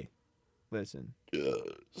are. Hey, listen.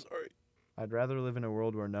 Sorry. I'd rather live in a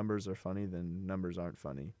world where numbers are funny than numbers aren't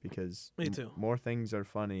funny, because Me too. More things are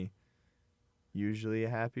funny. Usually a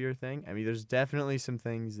happier thing. I mean, there's definitely some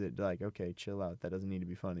things that okay, chill out. That doesn't need to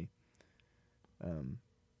be funny.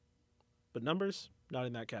 But numbers, not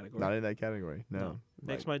in that category. Not in that category. No.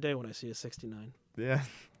 Makes my day when I see a 69. Yeah.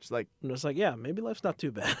 Just like, And it's like, yeah, maybe life's not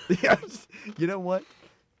too bad. yeah, you know what?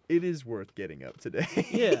 It is worth getting up today.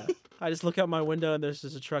 Yeah. I just look out my window and there's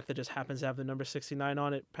just a truck that just happens to have the number 69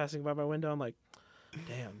 on it passing by my window. I'm like,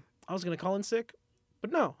 damn, I was going to call in sick,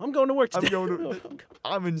 but no, I'm going to work today.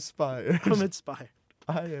 I'm inspired. I'm inspired.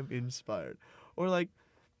 I am inspired. Or like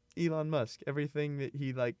Elon Musk, everything that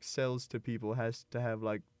he like sells to people has to have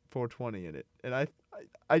like 420 in it. And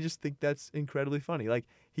I just think that's incredibly funny. Like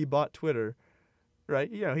he bought Twitter,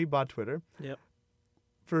 right? You know, he bought Twitter. Yep.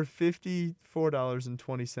 For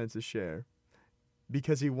 $54.20 a share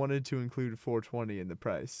because he wanted to include 420 in the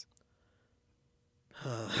price.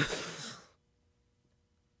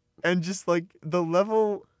 And just like the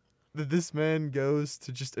level that this man goes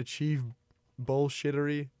to just achieve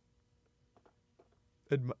bullshittery,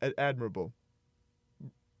 admirable.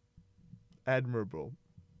 Like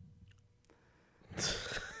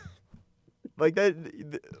that,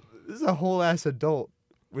 this is a whole ass adult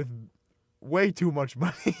with way too much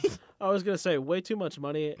money. I was going to say way too much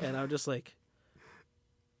money, and I'm just like,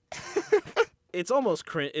 it's almost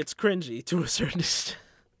it's cringy to a certain extent.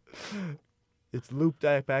 It's looped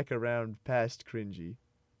back around past cringy.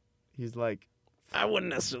 He's like, I wouldn't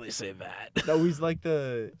necessarily say that. no, he's like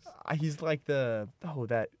the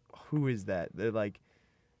who is that? They're like,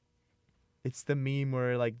 it's the meme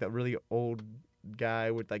where like the really old guy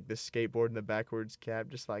with like the skateboard and the backwards cap,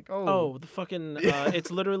 just like, oh the fucking it's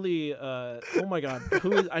literally oh my god,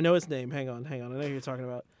 who is, I know his name. Hang on, I know who you're talking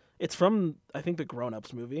about. It's from, I think, the Grown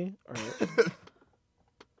Ups movie, or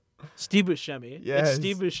Steve Buscemi. Yes. It's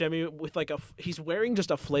Steve Buscemi with like he's wearing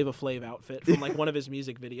just a Flava Flav outfit from like one of his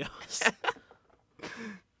music videos.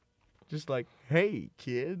 Just like, hey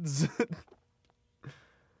kids.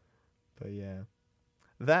 But yeah,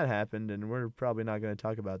 that happened, and we're probably not going to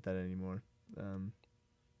talk about that anymore.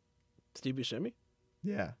 Steve Buscemi?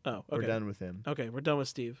 Yeah. Oh, okay. We're done with him. Okay, we're done with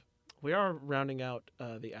Steve. We are rounding out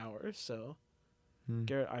the hour, so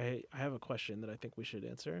Garrett, I have a question that I think we should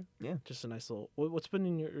answer. Yeah. Just a nice little. What's been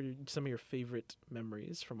in some of your favorite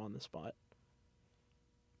memories from on the spot?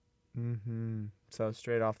 So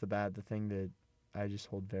straight off the bat, the thing that I just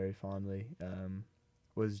hold very fondly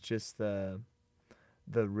was just the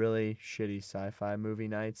really shitty sci-fi movie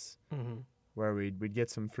nights where we'd get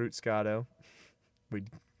some fruit scotto.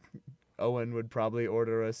 Owen would probably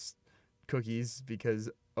order us cookies because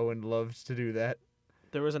Owen loved to do that.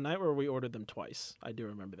 There was a night where we ordered them twice. I do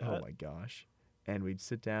remember that. Oh my gosh. And we'd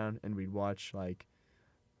sit down and we'd watch like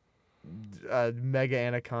Mega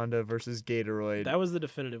Anaconda versus Gatoroid. That was the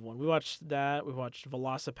definitive one. We watched that. We watched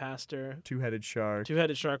Velocipaster. Two-Headed Shark.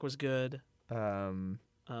 Two-Headed Shark was good. Oh,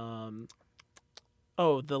 the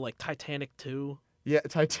like Titanic 2. Yeah,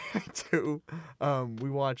 Titanic 2. We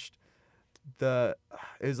watched it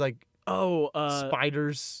was like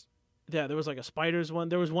spiders. Yeah, there was like a spiders one.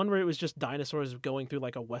 There was one where it was just dinosaurs going through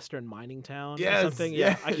like a western mining town or Yes, something.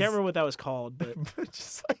 yes. Yeah, I can't remember what that was called, but But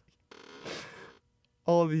just like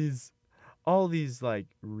all these like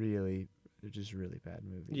really, they're just really bad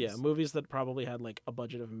movies. yeah, movies that probably had like a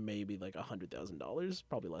budget of maybe like $100,000,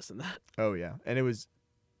 probably less than that. Oh yeah, and it was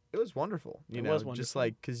wonderful. You know, was just wonderful.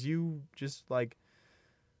 like because you just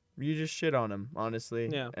shit on them, honestly.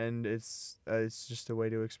 Yeah. And it's just a way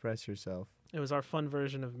to express yourself. It was our fun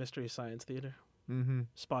version of Mystery Science Theater,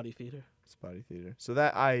 Spotty Theater. Spotty Theater. So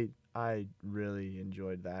that I really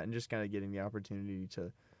enjoyed that, and just kind of getting the opportunity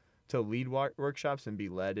to lead workshops and be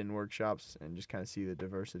led in workshops, and just kind of see the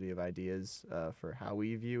diversity of ideas for how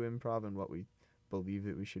we view improv and what we believe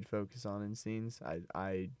that we should focus on in scenes.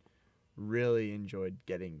 I really enjoyed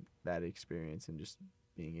getting that experience and just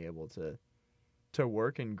being able to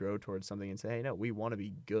work and grow towards something and say, hey, no, we want to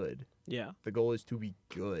be good. Yeah. The goal is to be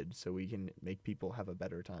good so we can make people have a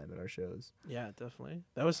better time at our shows. Yeah, definitely.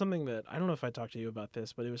 That was something that, I don't know if I talked to you about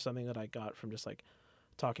this, but it was something that I got from just like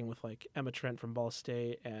talking with like Emma Trent from Ball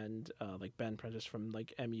State and like Ben Prentice from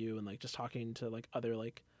like MU, and like just talking to like other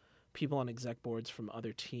like people on exec boards from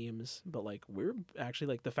other teams. But like we're actually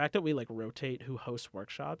like the fact that we like rotate who hosts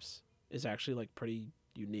workshops is actually like pretty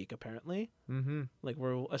unique apparently. Like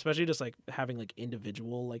we're especially just like having like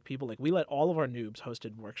individual like people, like we let all of our noobs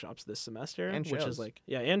hosted workshops this semester, And which shows. is like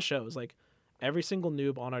and shows. Like every single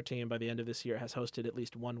noob on our team by the end of this year has hosted at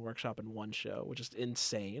least one workshop and one show, which is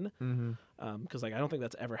insane. Because like I don't think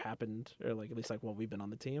that's ever happened, or like at least like while we've been on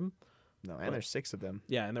the team. No, and there's 6 of them.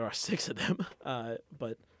 Yeah, and there are 6 of them.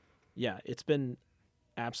 But yeah, it's been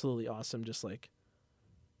absolutely awesome. Just like,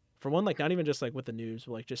 for one, like not even just like with the noobs,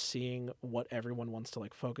 but like just seeing what everyone wants to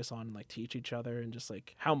like focus on and like teach each other, and just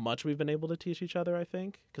like how much we've been able to teach each other. I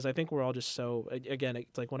think because I think we're all just so, again,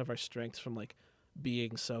 it's like one of our strengths from like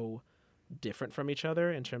being so different from each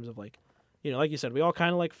other in terms of like you know, like you said, we all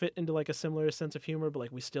kind of like fit into like a similar sense of humor, but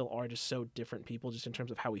like we still are just so different people just in terms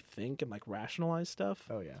of how we think and like rationalize stuff,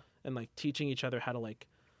 Oh yeah. and like teaching each other how to like,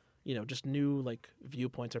 you know, just new like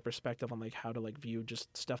viewpoints or perspective on like how to like view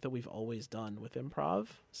just stuff that we've always done with improv.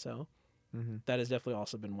 So Mm-hmm. that has definitely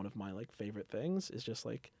also been one of my like favorite things, is just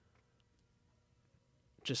like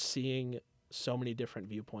just seeing so many different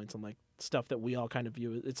viewpoints on like stuff that we all kind of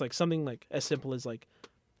view. It's like something like as simple as like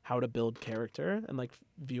how to build character, and like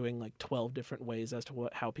viewing like 12 different ways as to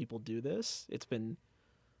how people do this. It's been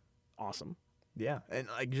awesome. Yeah, and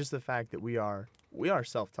like just the fact that we are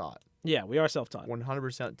self-taught, Yeah, we are self-taught.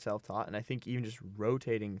 100% self-taught, and I think even just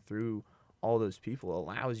rotating through all those people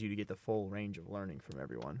allows you to get the full range of learning from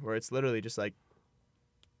everyone. Where it's literally just like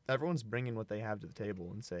everyone's bringing what they have to the table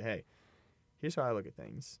and say, "Hey, here's how I look at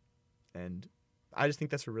things," and I just think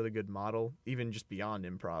that's a really good model, even just beyond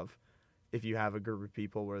improv. If you have a group of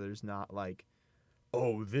people where there's not like,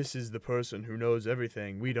 "Oh, this is the person who knows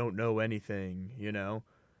everything. We don't know anything," you know.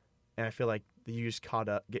 And I feel like you just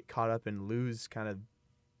get caught up and lose kind of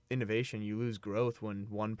innovation. You lose growth when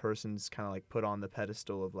one person's kind of like put on the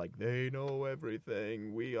pedestal of like they know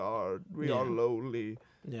everything. We are Yeah. lowly.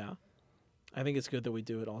 Yeah. I think it's good that we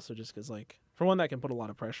do it also just because, like, for one, that can put a lot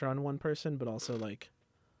of pressure on one person, but also, like,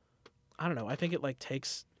 I don't know. I think it, like,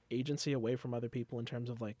 takes agency away from other people in terms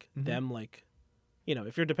of, like, Mhm. them, like, you know,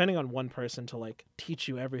 if you're depending on one person to, like, teach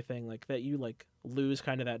you everything, like, that you, like, lose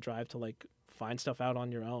kind of that drive to, like, find stuff out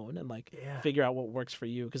on your own and, like, Yeah. figure out what works for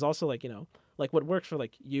you. Because also, like, you know, like, what works for,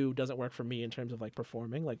 like, you doesn't work for me in terms of, like,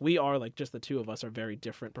 performing. Like, we are, like, just the two of us are very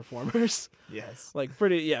different performers. Yes. Like, we're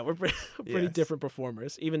pretty Yes. different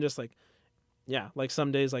performers. Even just, like, yeah, like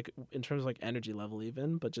some days, like in terms of like energy level,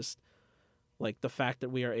 even, but just like the fact that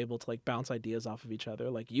we are able to like bounce ideas off of each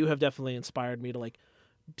other. Like you have definitely inspired me to like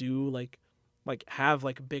do like have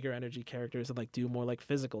like bigger energy characters and like do more like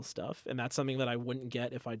physical stuff, and that's something that I wouldn't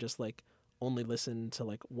get if I just like only listened to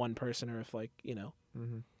like one person, or if like, you know,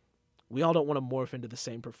 Mm-hmm. we all don't want to morph into the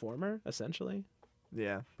same performer essentially.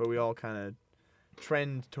 Yeah, but we all kind of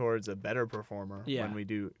trend towards a better performer Yeah. when we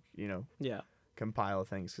do, you know, Yeah, compile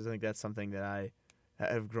things, because I think that's something that I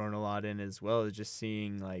have grown a lot in as well, is just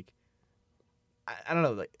seeing like I don't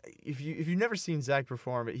know, like if you've never seen Zach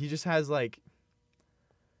perform, he just has like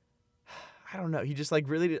I don't know, he just like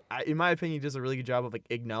really in my opinion he does a really good job of like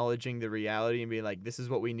acknowledging the reality and being like, this is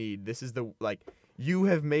what we need, this is the like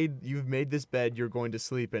you've made this bed, you're going to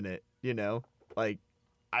sleep in it, you know, like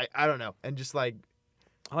I don't know, and just like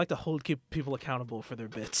I like to keep people accountable for their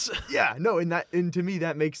bits. yeah, no, and to me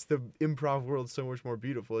that makes the improv world so much more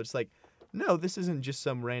beautiful. It's like, no, this isn't just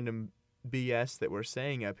some random BS that we're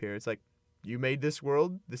saying up here. It's like, you made this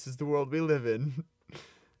world. This is the world we live in,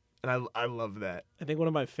 and I love that. I think one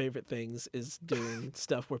of my favorite things is doing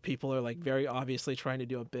stuff where people are like very obviously trying to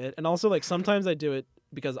do a bit, and also like sometimes I do it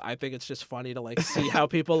because I think it's just funny to like see how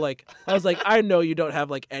people like. I was like, I know you don't have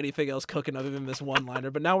like anything else cooking other than this one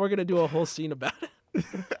liner, but now we're gonna do a whole scene about it.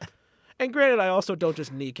 And granted, I also don't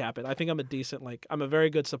just kneecap it. I think I'm a very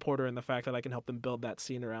good supporter in the fact that I can help them build that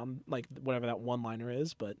scene around like whatever that one liner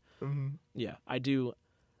is. But Mm-hmm. yeah, I do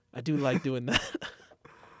like doing that.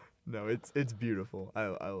 No, it's beautiful.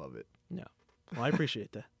 I love it. Well, I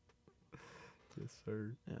appreciate that. Yes,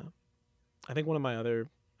 sir. Yeah. I think one of my other,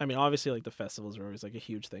 I mean, obviously, like, the festivals are always, like, a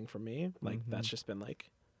huge thing for me. Like, that's just been, like,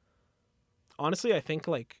 honestly, I think,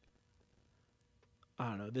 like, I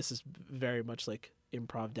don't know, this is very much, like,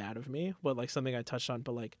 improv dad of me, but, like, something I touched on,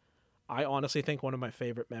 but, like, I honestly think one of my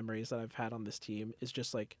favorite memories that I've had on this team is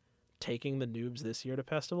just, like, taking the noobs this year to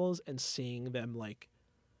festivals and seeing them, like,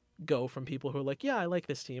 go from people who are like, yeah, I like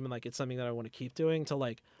this team and like it's something that I want to keep doing, to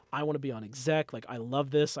like, I want to be on exec, like I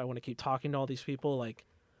love this, I want to keep talking to all these people. Like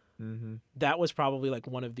Mm-hmm. that was probably like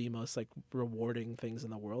one of the most like rewarding things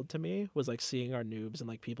in the world to me, was like seeing our noobs and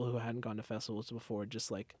like people who hadn't gone to festivals before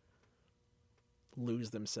just like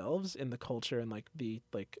lose themselves in the culture and like the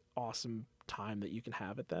like awesome time that you can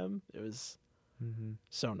have at them. It was Mm-hmm.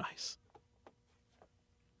 so nice.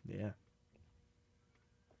 Yeah.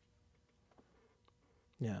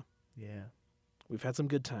 Yeah, Yeah. we've had some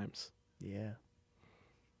good times. Yeah.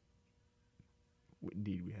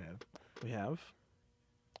 Indeed, we have. We have,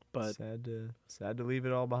 but sad to leave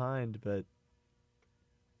it all behind, but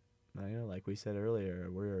I know, like we said earlier,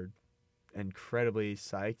 we're incredibly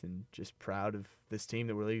psyched and just proud of this team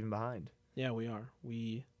that we're leaving behind. yeah, we are.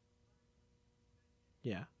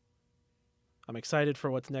 Yeah. I'm excited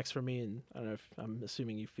for what's next for me, and I don't know if I'm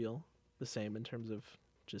assuming you feel the same in terms of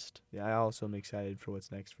just Yeah, I also am excited for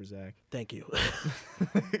what's next for Zach. thank you.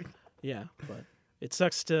 Yeah, but it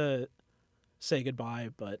sucks to say goodbye,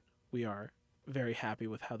 but we are very happy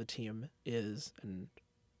with how the team is, and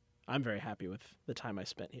I'm very happy with the time I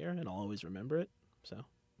spent here, and I'll always remember it. So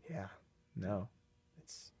Yeah. No.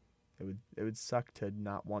 It would suck to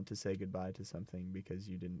not want to say goodbye to something because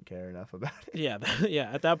you didn't care enough about it. yeah, yeah.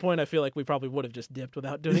 At that point, I feel like we probably would have just dipped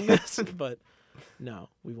without doing this, but no,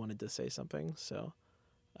 we wanted to say something. So,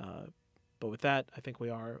 but with that, I think we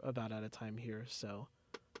are about out of time here. So,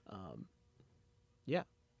 yeah.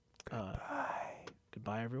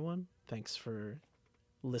 Goodbye, everyone. Thanks for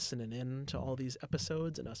listening in to all these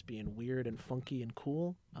episodes and us being weird and funky and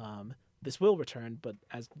cool. This will return, but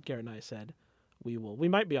as Garrett and I said, we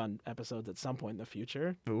might be on episodes at some point in the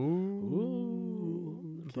future.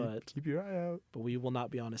 Ooh. But Keep your eye out. But we will not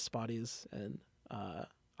be on as Spotties, and I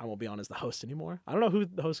won't be on as the host anymore. I don't know who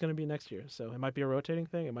the host's going to be next year, so it might be a rotating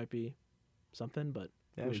thing. It might be something, but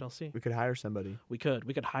Yeah, we shall see. We could hire somebody. We could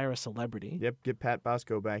hire a celebrity. Yep, get Pat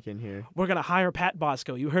Bosco back in here. We're going to hire Pat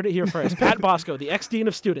Bosco. You heard it here first. Pat Bosco, the ex-dean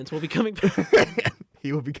of students, will be coming back.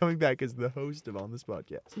 He will be coming back as the host of On This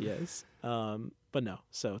Podcast. Yes. But no.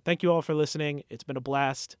 So thank you all for listening. It's been a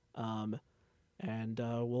blast. And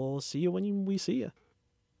we'll see you when we see you.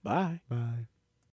 Bye. Bye.